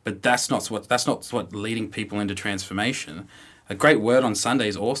 but that's not what leading people into transformation. A great word on Sunday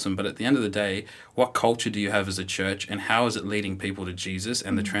is awesome, but at the end of the day, what culture do you have as a church, and how is it leading people to Jesus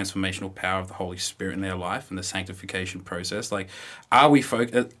and the transformational power of the Holy Spirit in their life and the sanctification process? Like, are we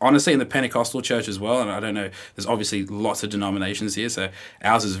honestly in the Pentecostal church as well? And I don't know, there's obviously lots of denominations here, so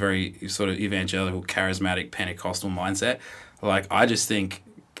ours is very sort of evangelical, charismatic, Pentecostal mindset. Like, I just think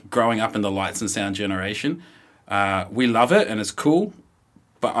growing up in the lights and sound generation, we love it and it's cool,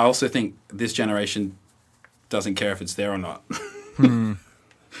 but I also think this generation doesn't care if it's there or not.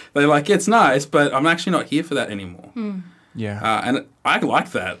 They're like, it's nice, but I'm actually not here for that anymore. Yeah. And I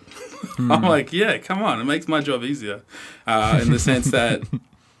like that. I'm like, yeah, come on. It makes my job easier in the sense that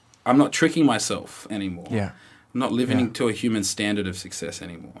I'm not tricking myself anymore. Yeah. I'm not living to a human standard of success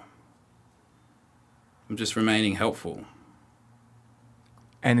anymore. I'm just remaining helpful.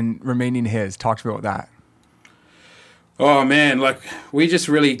 And in remaining his, talk to me about that. Oh, man. Like, we just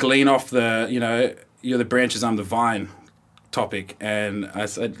really glean off the, you're the branches, I'm the vine topic. And I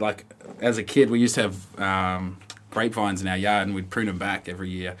said, like, as a kid, we used to have grapevines in our yard, and we'd prune them back every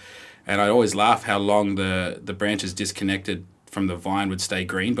year. And I'd always laugh how long the branches disconnected from the vine would stay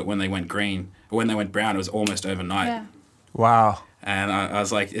green, but when they went brown, it was almost overnight. Yeah. Wow. And I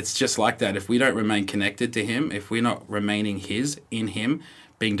was like, it's just like that. If we don't remain connected to him, if we're not remaining in him,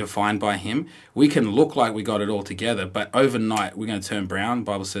 being defined by him, we can look like we got it all together, but overnight we're going to turn brown. The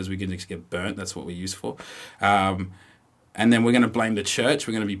Bible says we're going to get burnt. That's what we're used for. And then we're going to blame the church.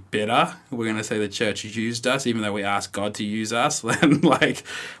 We're going to be bitter. We're going to say the church used us, even though we asked God to use us. And like,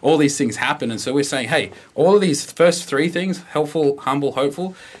 all these things happen. And so we're saying, hey, all of these first three things, helpful, humble,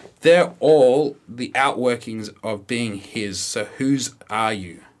 hopeful, they're all the outworkings of being his. So whose are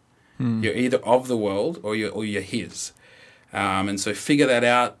you? You're either of the world or you're his. And so figure that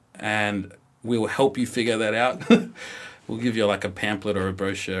out, and we will help you figure that out. We'll give you like a pamphlet or a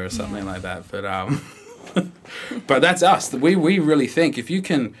brochure or something like that. But that's us. We really think if you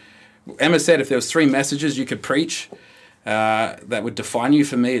can, Emma said if there was 3 messages you could preach that would define you,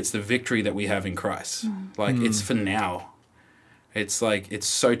 for me, it's the victory that we have in Christ. Like, it's for now. It's like, it's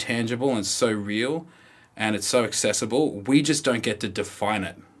so tangible and it's so real and it's so accessible. We just don't get to define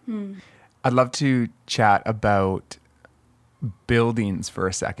it. I'd love to chat about buildings for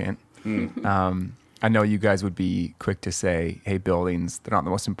a second. I know you guys would be quick to say, hey, buildings, they're not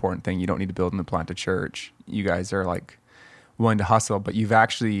the most important thing. You don't need to build and plant a church. You guys are like willing to hustle, but you've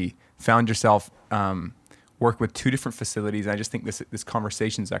actually found yourself work with 2 different facilities. And I just think this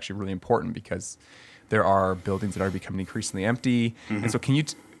conversation is actually really important because there are buildings that are becoming increasingly empty. And so can you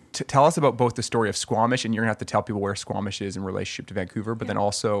tell us about both the story of Squamish, and you're going to have to tell people where Squamish is in relationship to Vancouver, but then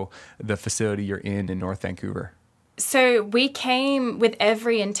also the facility you're in North Vancouver. So we came with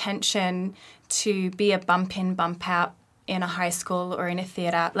every intention to be a bump in, bump out in a high school or in a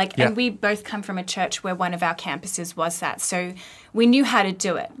theatre. And we both come from a church where one of our campuses was that. So we knew how to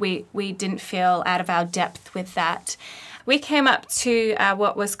do it. We didn't feel out of our depth with that. We came up to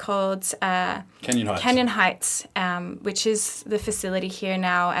what was called Canyon Heights, which is the facility here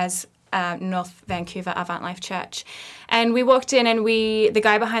now as North Vancouver Avant Life Church. And we walked in, and the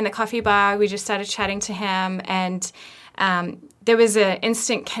guy behind the coffee bar, we just started chatting to him, and there was an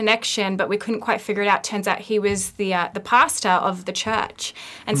instant connection, but we couldn't quite figure it out. Turns out he was the pastor of the church.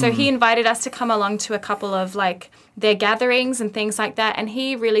 And so he invited us to come along to a couple of their gatherings and things like that. And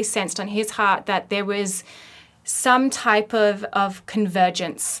he really sensed on his heart that there was some type of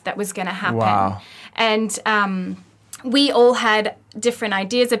convergence that was going to happen. Wow. And we all had different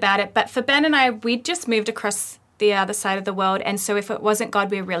ideas about it. But for Ben and I, we just moved across the other side of the world. And so if it wasn't God,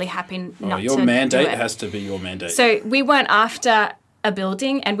 we were really happy not to do it. Your mandate has to be your mandate. So we weren't after a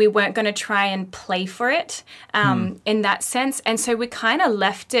building, and we weren't going to try and play for it in that sense. And so we kind of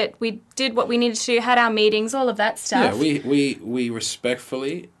left it. We did what we needed to do, had our meetings, all of that stuff. Yeah, we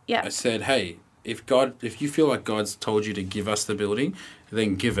respectfully said, hey, if you feel like God's told you to give us the building,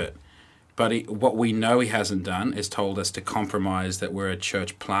 then give it. But what we know he hasn't done is told us to compromise that we're a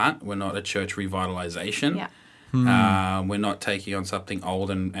church plant. We're not a church revitalization. Yeah. We're not taking on something old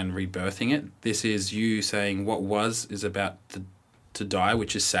and rebirthing it. This is you saying what was is about to die,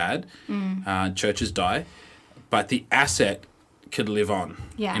 which is sad. Churches die. But the asset could live on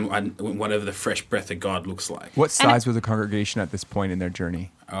in whatever the fresh breath of God looks like. What size was the congregation at this point in their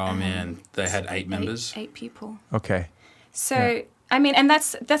journey? Oh, man. They had 8 members. 8 people. Okay. So, I mean, and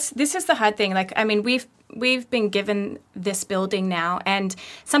this is the hard thing. we've been given this building now, and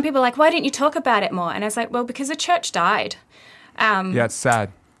some people are like, why didn't you talk about it more? And I was like, well, because the church died. Yeah, it's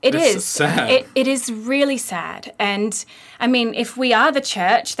sad. It It's is. sad. It is really sad. And I mean, if we are the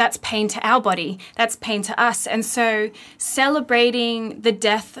church, that's pain to our body. That's pain to us. And so celebrating the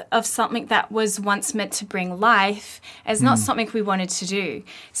death of something that was once meant to bring life is not something we wanted to do.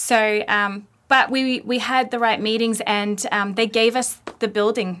 So, but we had the right meetings, and they gave us the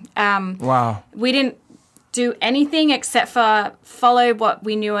building. Wow. We didn't do anything except for follow what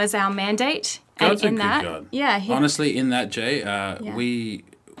we knew as our mandate. God's and a in good that, God. yeah, Honestly, in that, Jay,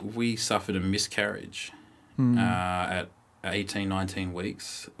 we suffered a miscarriage at 18, 19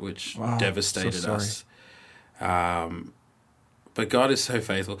 weeks, which devastated so us. But God is so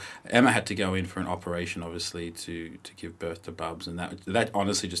faithful. Emma had to go in for an operation, obviously, to give birth to Bubs, and that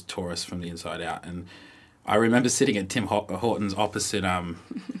honestly just tore us from the inside out. And I remember sitting at Tim Hortons opposite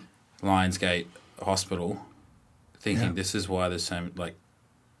Lionsgate Hospital, thinking, this is why there's so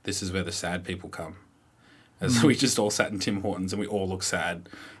this is where the sad people come. As we just all sat in Tim Hortons and we all look sad.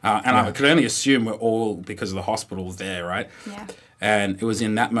 And I could only assume we're all because of the hospitals there, right? Yeah. And it was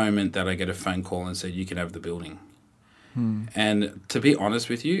in that moment that I get a phone call and said, you can have the building. And to be honest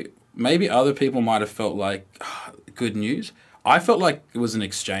with you, maybe other people might have felt like, good news. I felt like it was an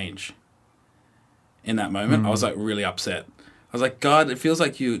exchange in that moment. I was like really upset. I was like, God, it feels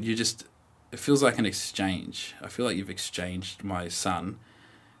like it feels like an exchange. I feel like you've exchanged my son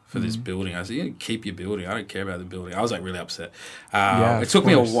for this building. I said, you keep your building. I don't care about the building. I was like really upset. It took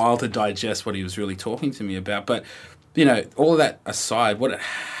me a while to digest what he was really talking to me about. But, all of that aside, what it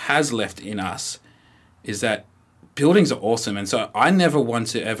has left in us is that buildings are awesome. And so I never want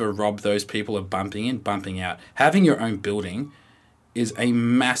to ever rob those people of bumping in, bumping out. Having your own building is a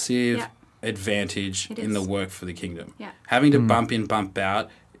massive advantage in the work for the kingdom. Yeah. Having to bump in, bump out,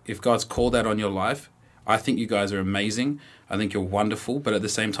 if God's called that on your life, I think you guys are amazing. I think you're wonderful, but at the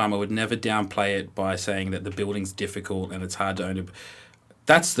same time, I would never downplay it by saying that the building's difficult and it's hard to own.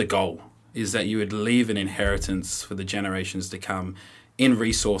 That's the goal, is that you would leave an inheritance for the generations to come in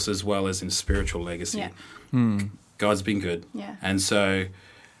resource as well as in spiritual legacy. Yeah. God's been good. Yeah. And so,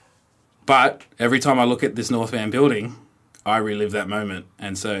 but every time I look at this North Van building, I relive that moment.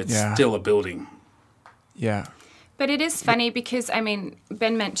 And so it's still a building. Yeah. But it is funny because,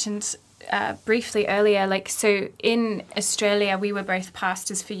 Ben mentioned briefly earlier, so in Australia, we were both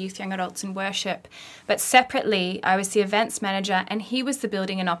pastors for youth, young adults and worship. But separately, I was the events manager and he was the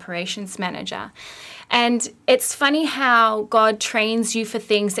building and operations manager. And it's funny how God trains you for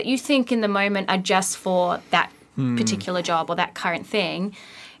things that you think in the moment are just for that particular job or that current thing.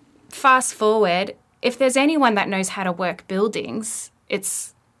 Fast forward, if there's anyone that knows how to work buildings,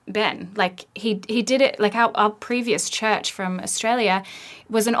 it's Ben. He did it. Our previous church from Australia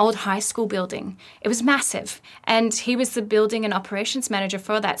was an old high school building. It was massive, and he was the building and operations manager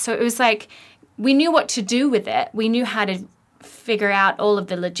for that. So it was we knew what to do with it. We knew how to figure out all of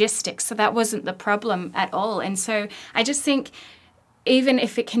the logistics, so that wasn't the problem at all. And so I just think, even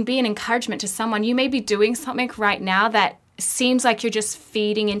if it can be an encouragement to someone, you may be doing something right now that seems like you're just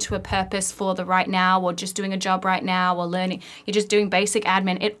feeding into a purpose for the right now, or just doing a job right now, or learning. You're just doing basic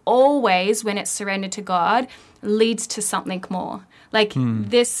admin. It always, when it's surrendered to God, leads to something more.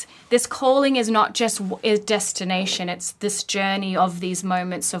 This calling is not just a destination. It's this journey of these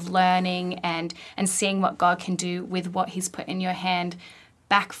moments of learning and seeing what God can do with what he's put in your hand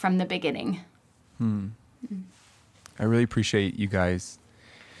back from the beginning. I really appreciate you guys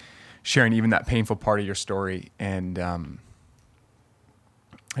sharing even that painful part of your story. And I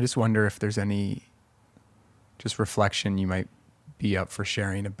just wonder if there's any just reflection you might be up for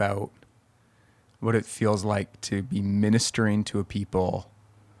sharing about what it feels like to be ministering to a people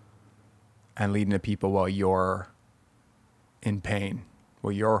and leading a people while you're in pain,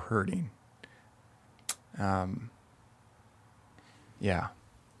 while you're hurting.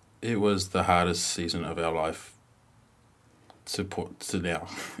 It was the hardest season of our life to now,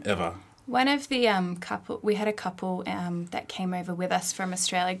 ever. One of the we had a couple that came over with us from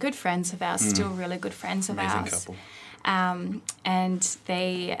Australia, good friends of ours, still really good friends of Amazing ours. couple. And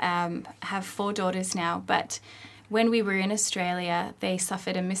they have 4 daughters now, but when we were in Australia, they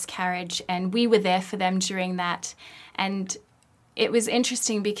suffered a miscarriage, and we were there for them during that. And it was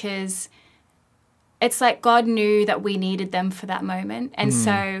interesting because it's like God knew that we needed them for that moment. And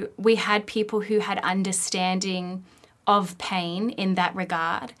so we had people who had understanding of pain in that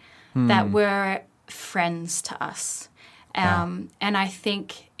regard that were friends to us. And I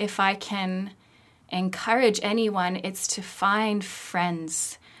think if I can encourage anyone, it's to find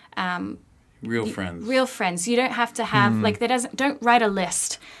friends Real friends. Real friends. You don't have to have don't write a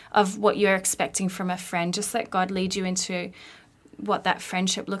list of what you're expecting from a friend. Just let God lead you into what that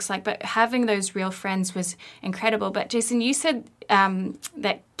friendship looks like. But having those real friends was incredible. But Jason, you said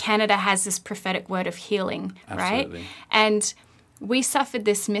that Canada has this prophetic word of healing, Absolutely. right? And we suffered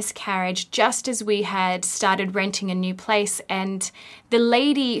this miscarriage just as we had started renting a new place. And the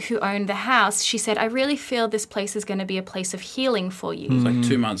lady who owned the house, she said, I really feel this place is going to be a place of healing for you. It was like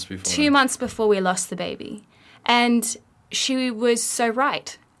 2 months before. 2 months before we lost the baby. And she was so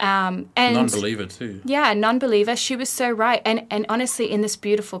right. And non-believer too. Yeah, non-believer. She was so right. And honestly, in this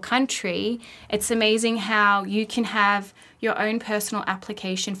beautiful country, it's amazing how you can have your own personal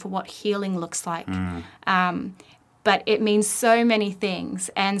application for what healing looks like. But it means so many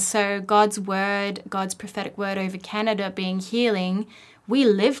things. And so God's word, God's prophetic word over Canada being healing, we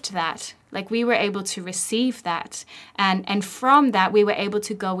lived that. Like we were able to receive that. And from that, we were able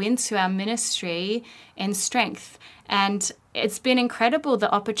to go into our ministry in strength. And it's been incredible,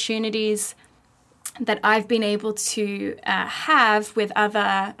 the opportunities that I've been able to have with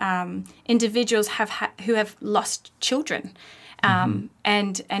other individuals who have lost children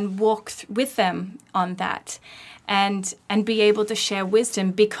and walk with them on that. And be able to share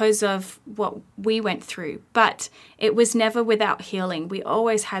wisdom because of what we went through. But it was never without healing. We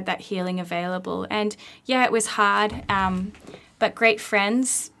always had that healing available. And yeah, it was hard, but great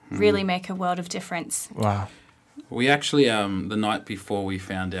friends really make a world of difference. Wow. We actually, the night before we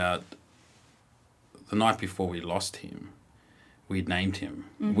lost him, we'd named him.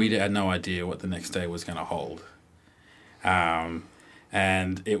 We had no idea what the next day was going to hold. And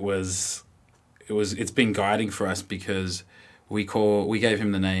it's been guiding for us because we gave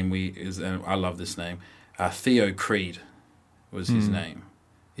him the name, I love this name, Theo Creed was his name,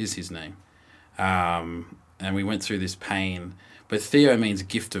 is his name. And we went through this pain, but Theo means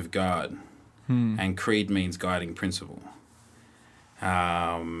gift of God, and Creed means guiding principle.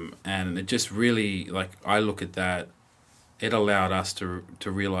 And it just really, like, I look at that, it allowed us to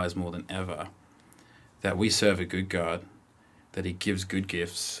realize more than ever that we serve a good God, that he gives good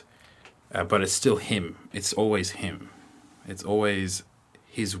gifts, but it's still him. It's always him. It's always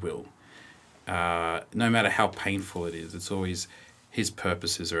his will. No matter how painful it is, it's always his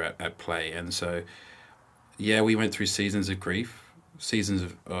purposes are at play. And so, yeah, we went through seasons of grief,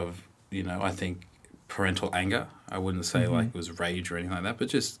 seasons of I think parental anger. I wouldn't say like it was rage or anything like that, but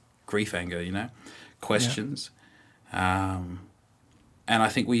just grief anger, questions. Yeah. And I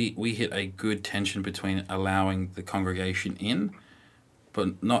think we hit a good tension between allowing the congregation in,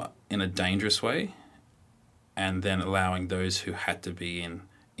 but not in a dangerous way, and then allowing those who had to be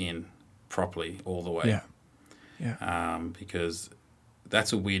in properly all the way. Yeah. Because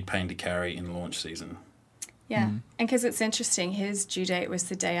that's a weird pain to carry in launch season. Yeah, and because it's interesting, his due date was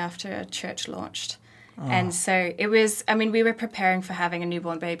the day after a church launched. Oh. And so it was, we were preparing for having a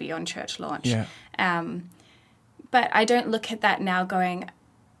newborn baby on church launch. Yeah. But I don't look at that now going,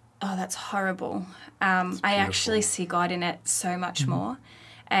 oh, that's horrible. I actually see God in it so much more.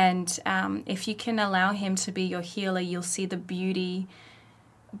 And if you can allow him to be your healer, you'll see the beauty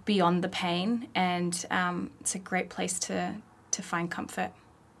beyond the pain. And it's a great place to find comfort.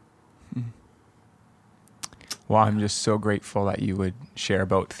 Well, I'm just so grateful that you would share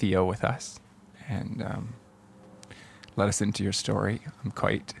about Theo with us and let us into your story. I'm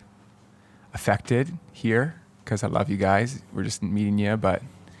quite affected here because I love you guys. We're just meeting you, but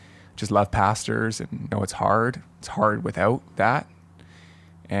just love pastors and know it's hard. It's hard without that.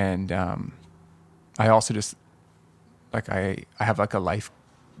 And I also just, I have like a life,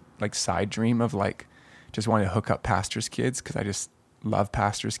 side dream of just wanting to hook up pastors' kids because I just love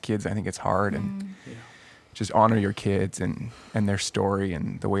pastors' kids. I think it's hard and just honor your kids and their story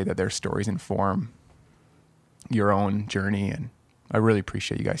and the way that their stories inform your own journey. And I really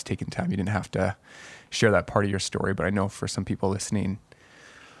appreciate you guys taking time. You didn't have to share that part of your story, but I know for some people listening,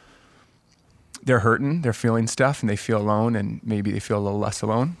 they're hurting, they're feeling stuff, and they feel alone, and maybe they feel a little less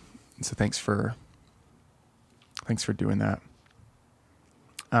alone. And so thanks for doing that.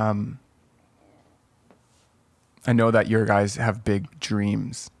 I know that your guys have big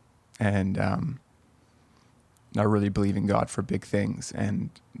dreams, and I really believe in God for big things and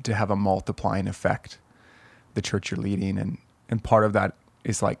to have a multiplying effect, the church you're leading. And part of that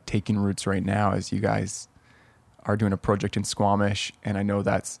is taking roots right now as you guys are doing a project in Squamish. And I know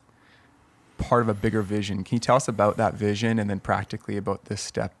that's part of a bigger vision. Can you tell us about that vision and then practically about this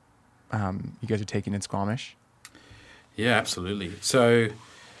step you guys are taking in Squamish? Yeah, absolutely. So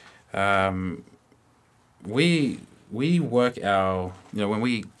we work when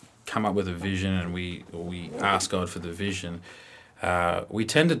we come up with a vision and we ask God for the vision, we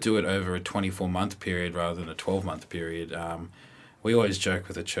tend to do it over a 24-month period rather than a 12-month period. We always joke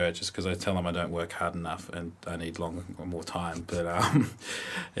with the churches because I tell them I don't work hard enough and I need more time. But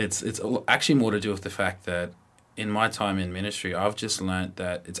it's actually more to do with the fact that in my time in ministry, I've just learnt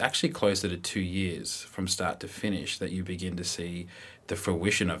that it's actually closer to 2 years from start to finish that you begin to see the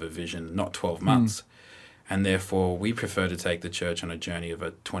fruition of a vision, not 12 months. And therefore, we prefer to take the church on a journey of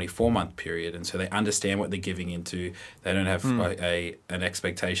a 24-month period. And so they understand what they're giving into. They don't have an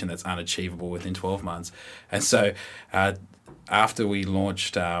expectation that's unachievable within 12 months. And so after we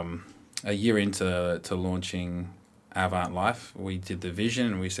launched, a year into launching Avant Life, we did the vision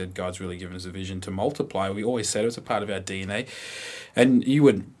and we said, God's really given us a vision to multiply. We always said it was a part of our DNA. And you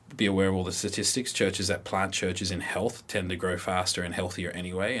would be aware of all the statistics. Churches that plant churches in health tend to grow faster and healthier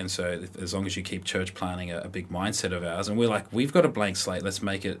anyway. And so as long as you keep church planting a big mindset of ours, and we're like, we've got a blank slate, let's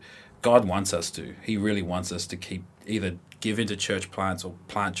make it. God wants us to. He really wants us to keep either give into church plants or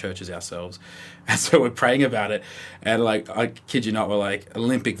plant churches ourselves. And so we're praying about it. And like, I kid you not, we're like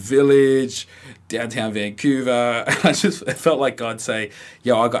Olympic Village, downtown Vancouver. It felt like God say,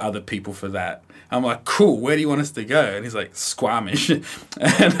 yo, I got other people for that. I'm like, cool, where do you want us to go? And he's like, Squamish. And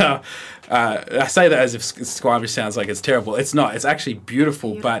I say that as if Squamish sounds like it's terrible. It's not. It's actually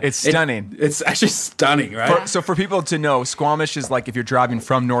beautiful, but it's stunning. It's actually stunning, right? So for people to know, Squamish is like if you're driving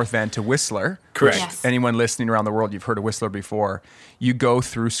from North Van to Whistler. Correct. Yes. Anyone listening around the world, you've heard of Whistler before. You go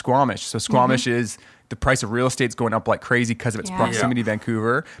through Squamish. So Squamish is the price of real estate's going up like crazy because of its proximity to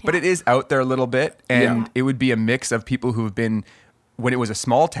Vancouver. But it is out there a little bit, and it would be a mix of people who have been. When it was a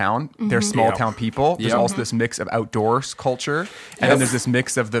small town, they're small town people. There's also this mix of outdoors culture. And then there's this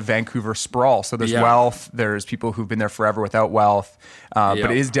mix of the Vancouver sprawl. So there's wealth. There's people who've been there forever without wealth. But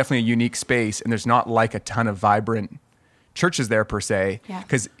it is definitely a unique space. And there's not like a ton of vibrant churches there per se.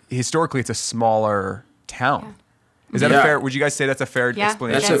 Because historically, it's a smaller town. Is that a fair, would you guys say that's a fair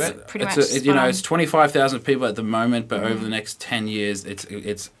explanation of it? Pretty much. It's 25,000 people at the moment, but over the next 10 years,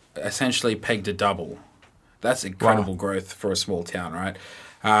 it's essentially pegged to double. That's incredible growth for a small town, right?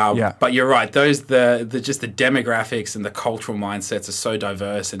 But you're right. Those just the demographics and the cultural mindsets are so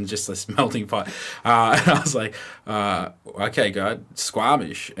diverse and just this melting pot. And I was like, okay, God,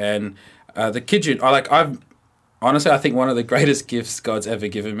 Squamish. And the kid you, I think one of the greatest gifts God's ever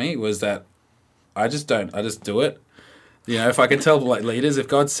given me was that I just do it. You know, if I can tell like leaders, if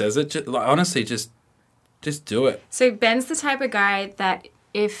God says it, honestly, just do it. So Ben's the type of guy that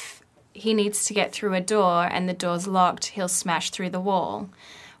if he needs to get through a door and the door's locked, he'll smash through the wall.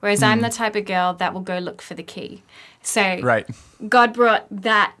 Whereas I'm the type of girl that will go look for the key. So God brought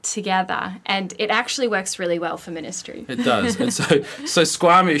that together, and it actually works really well for ministry. It does. And so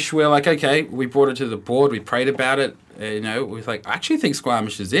Squamish, we're like, okay, we brought it to the board, we prayed about it. You know, we're like, I actually think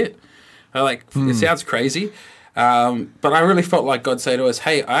Squamish is it. It sounds crazy. But I really felt like God said to us,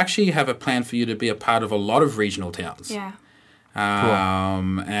 hey, I actually have a plan for you to be a part of a lot of regional towns. Yeah.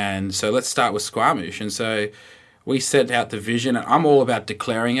 And so let's start with Squamish. And so we set out the vision, and I'm all about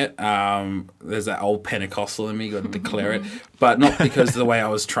declaring it. There's that old Pentecostal in me, got to declare it, but not because of the way I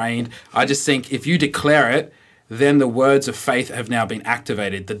was trained. I just think if you declare it, then the words of faith have now been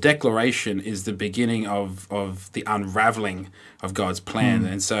activated. The declaration is the beginning of the unraveling of God's plan.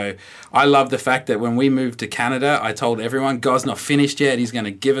 And so I love the fact that when we moved to Canada, I told everyone, God's not finished yet. He's going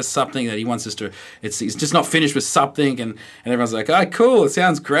to give us something that he wants us to, he's just not finished with something. And everyone's like, oh, cool, it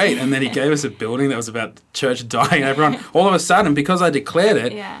sounds great. And then he gave us a building that was about church dying. Everyone, all of a sudden, because I declared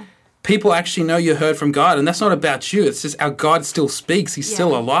it, people actually know you heard from God. And that's not about you. It's just our God still speaks. He's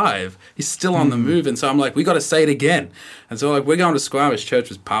still alive. He's still on the move. And so I'm like, we got to say it again. And so like, we're going to Squamish. Church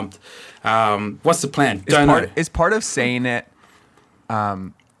was pumped. What's the plan? Is part of saying it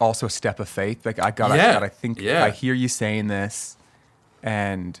also a step of faith? Like I hear you saying this,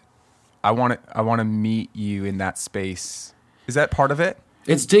 and I want to meet you in that space. Is that part of it?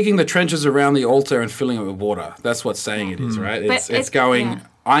 It's digging the trenches around the altar and filling it with water. That's what saying it is, right? It's going,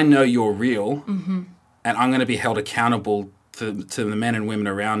 I know you're real, and I'm going to be held accountable to the men and women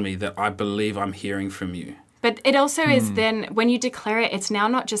around me that I believe I'm hearing from you. But it also is then, when you declare it, it's now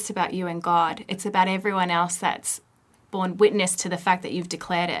not just about you and God. It's about everyone else that's borne witness to the fact that you've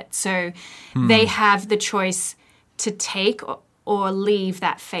declared it. So they have the choice to take or leave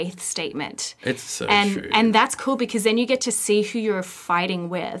that faith statement. It's so true. And that's cool, because then you get to see who you're fighting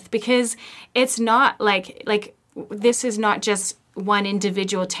with. Because it's not like this is not just one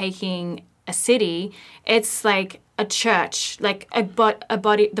individual taking a city. It's like a church, like a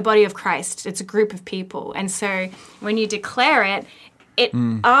body, the body of Christ. It's a group of people. And so when you declare it, it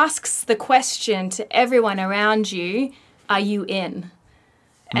asks the question to everyone around you, are you in?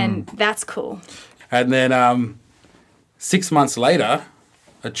 And that's cool. And then 6 months later,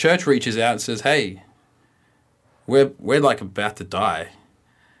 a church reaches out and says, hey, we're like about to die.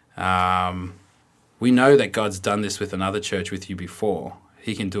 We know that God's done this with another church with you before.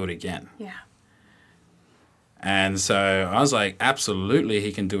 He can do it again. Yeah. And so I was like, absolutely,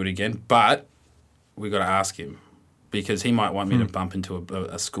 he can do it again, but we got to ask him because he might want me to bump into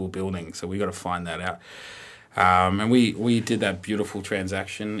a school building. So we got to find that out. And we did that beautiful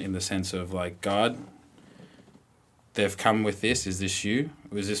transaction in the sense of like, God, they've come with this. Is this you?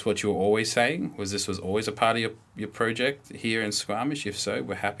 Was this what you were always saying? Was always a part of your project here in Squamish? If so,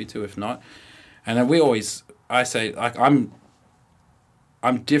 we're happy to. If not, and then I say, like, I'm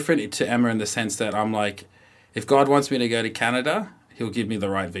different to Emma in the sense that I'm like, if God wants me to go to Canada, he'll give me the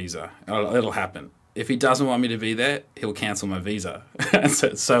right visa. It'll happen. If he doesn't want me to be there, he'll cancel my visa. And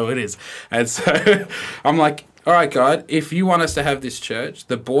so it is. And so I'm like, all right, God, if you want us to have this church,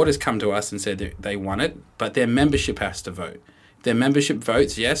 the board has come to us and said they want it, but their membership has to vote. If their membership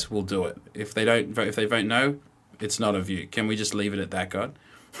votes yes, we'll do it. If they vote no, it's not of you. Can we just leave it at that, God?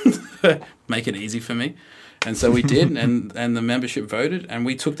 Make it easy for me. And so we did, and the membership voted, and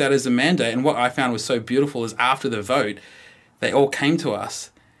we took that as a mandate. And what I found was so beautiful is after the vote, they all came to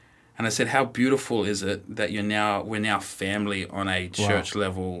us, and I said, how beautiful is it that we're now family on a church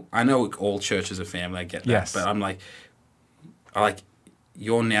level. I know all churches are family, I get that, yes. But I'm like, I'm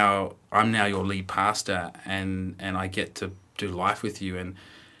now your lead pastor, and I get to do life with you, and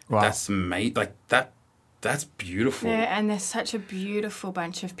that's amazing. Like that's beautiful. Yeah, and there's such a beautiful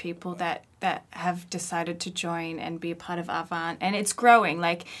bunch of people that have decided to join and be a part of Avant, and it's growing.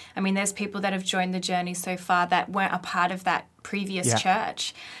 Like, I mean, there's people that have joined the journey so far that weren't a part of that previous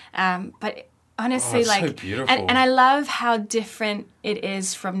church. But honestly, so beautiful. And I love how different it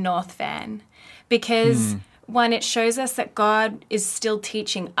is from North Van, because one, it shows us that God is still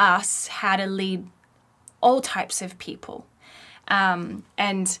teaching us how to lead all types of people,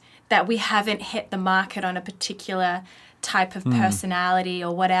 and that we haven't hit the market on a particular type of personality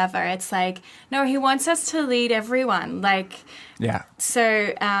or whatever. It's like, no, he wants us to lead everyone. Like,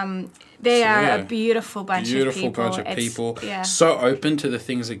 so they are a beautiful bunch of people. So open to the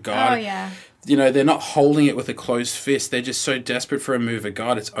things of God. Oh, yeah. You know, they're not holding it with a closed fist. They're just so desperate for a move of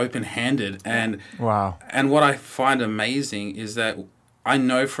God. It's open-handed. And what I find amazing is that I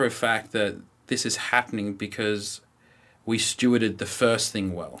know for a fact that this is happening because we stewarded the first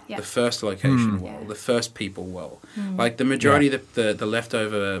thing well, the first location well, the first people well. Like the majority of the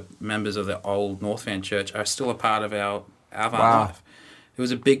leftover members of the old North Van Church are still a part of our life. It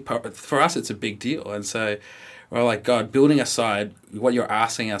was a big part. For us, it's a big deal. And so we're like, God, building aside, what you're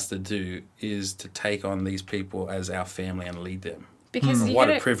asking us to do is to take on these people as our family and lead them. Because what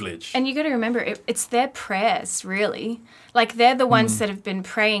a privilege. And you got to remember, it's their prayers, really. Like, they're the ones that have been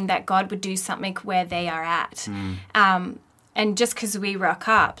praying that God would do something where they are at. And just because we rock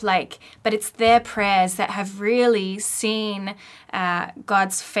up, but it's their prayers that have really seen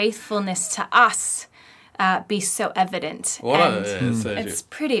God's faithfulness to us be so evident. It's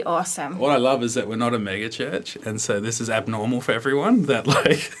pretty awesome. What I love is that we're not a mega church, and so this is abnormal for everyone, that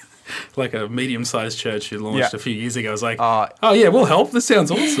like a medium-sized church who launched a few years ago was like, oh yeah, we'll help. This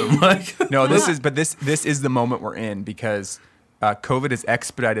sounds awesome. No, this is the moment we're in, because COVID has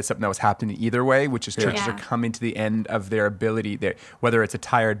expedited something that was happening either way, which is churches are coming to the end of their ability. Whether it's a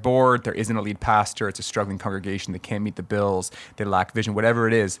tired board, there isn't a lead pastor, it's a struggling congregation that can't meet the bills, they lack vision, whatever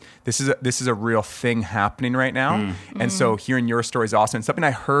it is. This is a real thing happening right now. And so hearing your story is awesome. And something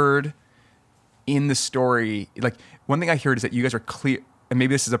I heard in the story, like one thing I heard is that you guys are clear, and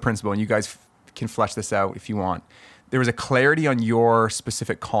maybe this is a principle, and you guys can flesh this out if you want. There was a clarity on your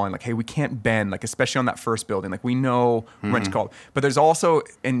specific calling, like, hey, we can't bend, like, especially on that first building. Like, we know wrench called. But there's also,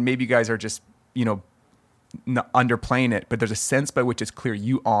 and maybe you guys are just, underplaying it, but there's a sense by which it's clear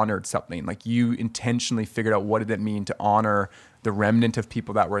you honored something. Like, you intentionally figured out what did it mean to honor the remnant of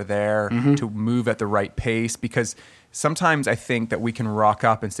people that were there, to move at the right pace. Because sometimes I think that we can rock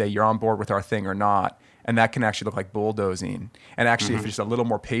up and say, you're on board with our thing or not. And that can actually look like bulldozing. And actually, if just a little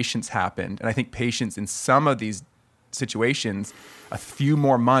more patience happened, and I think patience in some of these situations, a few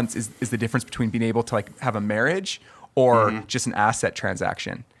more months is the difference between being able to like have a marriage or just an asset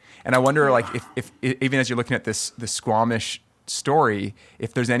transaction. And I wonder, like, if even as you're looking at this Squamish story,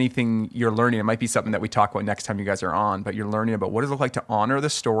 if there's anything you're learning, it might be something that we talk about next time you guys are on, but you're learning about what does it look like to honor the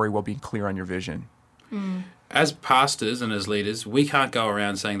story while being clear on your vision. As pastors and as leaders, we can't go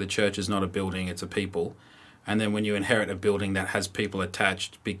around saying the church is not a building, it's a people. And then when you inherit a building that has people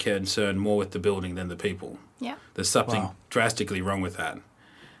attached, be concerned more with the building than the people. Yeah. There's something drastically wrong with that.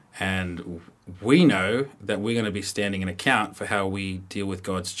 And we know that we're going to be standing an account for how we deal with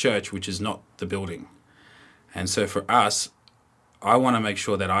God's church, which is not the building. And so for us, I want to make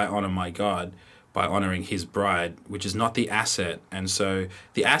sure that I honor my God by honoring his bride, which is not the asset. And so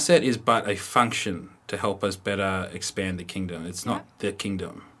the asset is but a function to help us better expand the kingdom. It's not the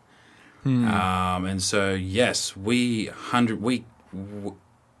kingdom. And so, yes, we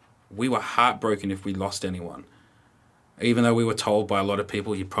were heartbroken if we lost anyone. Even though we were told by a lot of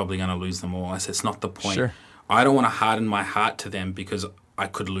people, you're probably going to lose them all. I said, it's not the point. Sure. I don't want to harden my heart to them because I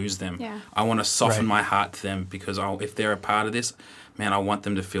could lose them. Yeah. I want to soften Right. my heart to them because if they're a part of this, man, I want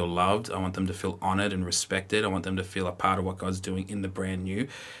them to feel loved. I want them to feel honored and respected. I want them to feel a part of what God's doing in the brand new.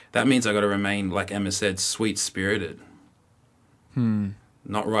 That means I got to remain, like Emma said, sweet-spirited.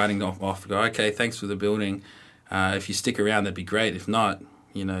 Not writing off, go, okay, thanks for the building. If you stick around, that'd be great. If not,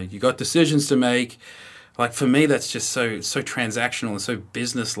 you got decisions to make. Like, for me, that's just so transactional and so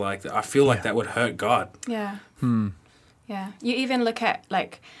business-like. I feel like that would hurt God. Yeah. Yeah. You even look at,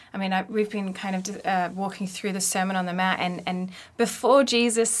 we've been kind of walking through the Sermon on the Mount, and before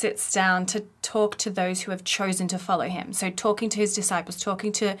Jesus sits down to talk to those who have chosen to follow him, so talking to his disciples,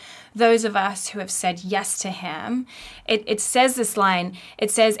 talking to those of us who have said yes to him, it says this line,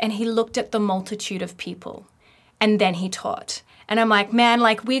 it says, and he looked at the multitude of people, and then he taught. And I'm like, man,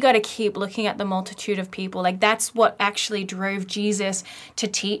 we got to keep looking at the multitude of people. That's what actually drove Jesus to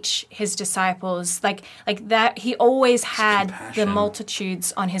teach his disciples. Like that, he always had the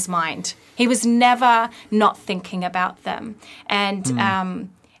multitudes on his mind. He was never not thinking about them.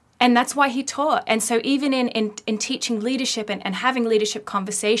 And that's why he taught. And so even in teaching leadership and having leadership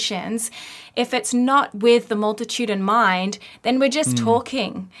conversations, if it's not with the multitude in mind, then we're just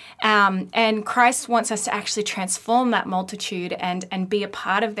talking. And Christ wants us to actually transform that multitude and be a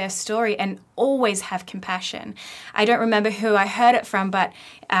part of their story and always have compassion. I don't remember who I heard it from, but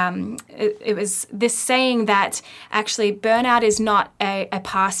it was this saying that actually burnout is not a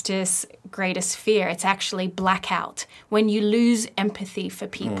pastor's greatest fear. It's actually blackout, when you lose empathy for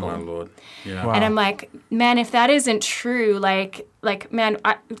people. Oh, my Lord. Yeah. Wow. And I'm like, man, if that isn't true, man,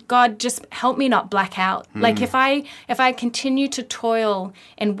 God, just help me not black out. If I continue to toil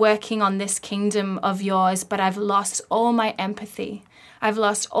in working on this kingdom of yours, but I've lost all my empathy, I've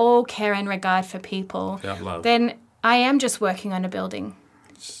lost all care and regard for people, Love. then I am just working on a building.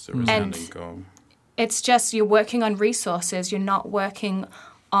 It's a resounding goal. It's just you're working on resources. You're not working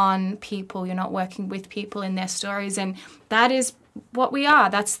on people. You're not working with people in their stories. And that is what we are.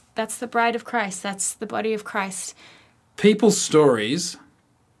 That's the bride of Christ. That's the body of Christ. People's stories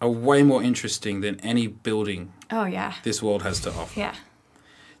are way more interesting than any building Oh, yeah. this world has to offer. Yeah.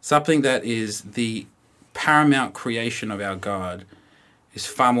 Something that is the paramount creation of our God is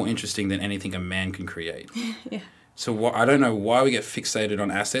far more interesting than anything a man can create. Yeah. So I don't know why we get fixated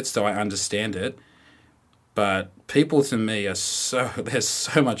on assets, though I understand it. But people to me they're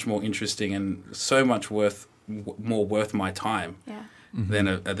so much more interesting and so much more worth my time. Yeah. Than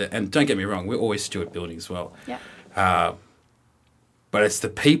and don't get me wrong, we're always steward building as well. Yeah. But it's the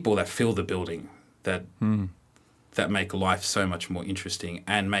people that fill the building that make life so much more interesting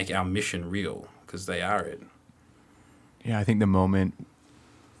and make our mission real, because they are it. Yeah, I think the moment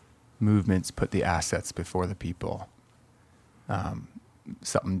movements put the assets before the people,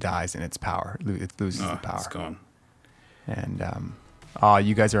 something dies in its power. It loses the power. It's gone. And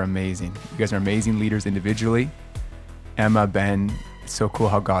you guys are amazing. You guys are amazing leaders individually. Emma, Ben, it's so cool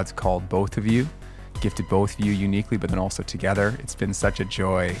how God's called both of you, gifted both of you uniquely, but then also together. It's been such a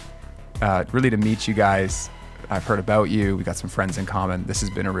joy really to meet you guys. I've heard about you. We got some friends in common. This has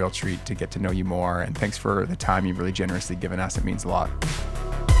been a real treat to get to know you more. And thanks for the time you've really generously given us. It means a lot.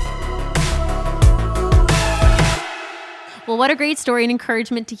 Well, what a great story and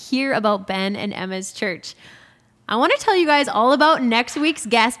encouragement to hear about Ben and Emma's church. I want to tell you guys all about next week's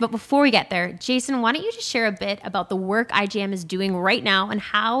guest, but before we get there, Jason, why don't you just share a bit about the work IJM is doing right now and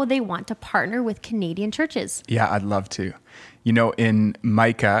how they want to partner with Canadian churches? Yeah, I'd love to. You know, in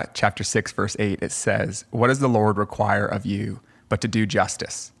Micah chapter 6, verse 8, it says, "What does the Lord require of you but to do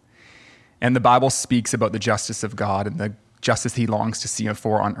justice?" And the Bible speaks about the justice of God and the justice he longs to see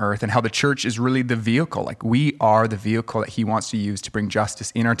for on earth, and how the church is really the vehicle. Like, we are the vehicle that he wants to use to bring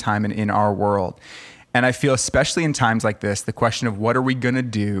justice in our time and in our world. And I feel, especially in times like this, the question of what are we going to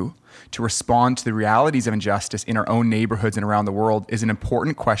do to respond to the realities of injustice in our own neighborhoods and around the world is an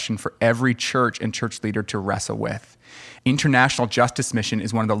important question for every church and church leader to wrestle with. International Justice Mission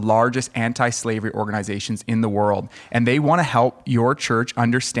is one of the largest anti-slavery organizations in the world, and they want to help your church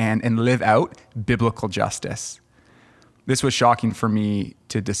understand and live out biblical justice. This was shocking for me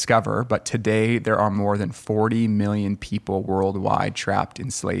to discover, but today there are more than 40 million people worldwide trapped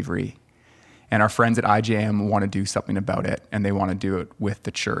in slavery. And our friends at IJM want to do something about it, and they want to do it with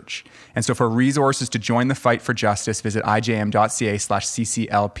the church. And so for resources to join the fight for justice, visit ijm.ca/cclp,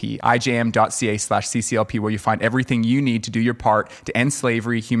 ijm.ca/cclp, where you find everything you need to do your part to end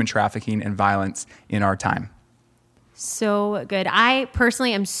slavery, human trafficking, and violence in our time. So good. I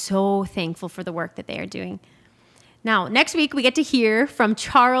personally am so thankful for the work that they are doing. Now, next week, we get to hear from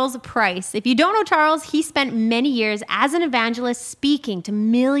Charles Price. If you don't know Charles, he spent many years as an evangelist speaking to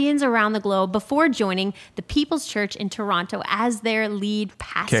millions around the globe before joining the People's Church in Toronto as their lead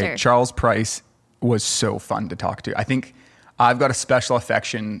pastor. Okay, Charles Price was so fun to talk to. I think I've got a special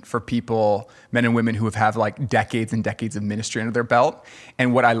affection for people, men and women who have like decades and decades of ministry under their belt.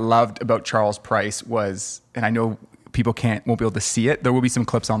 And what I loved about Charles Price was, and I know people won't be able to see it. There will be some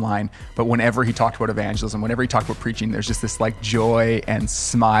clips online, but whenever he talked about evangelism, whenever he talked about preaching, there's just this like joy and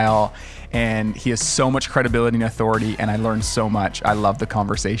smile, and he has so much credibility and authority, and I learned so much. I love the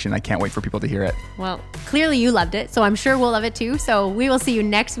conversation. I can't wait for people to hear it. Well, clearly you loved it, so I'm sure we'll love it too. So we will see you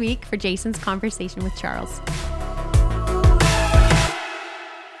next week for Jason's conversation with Charles.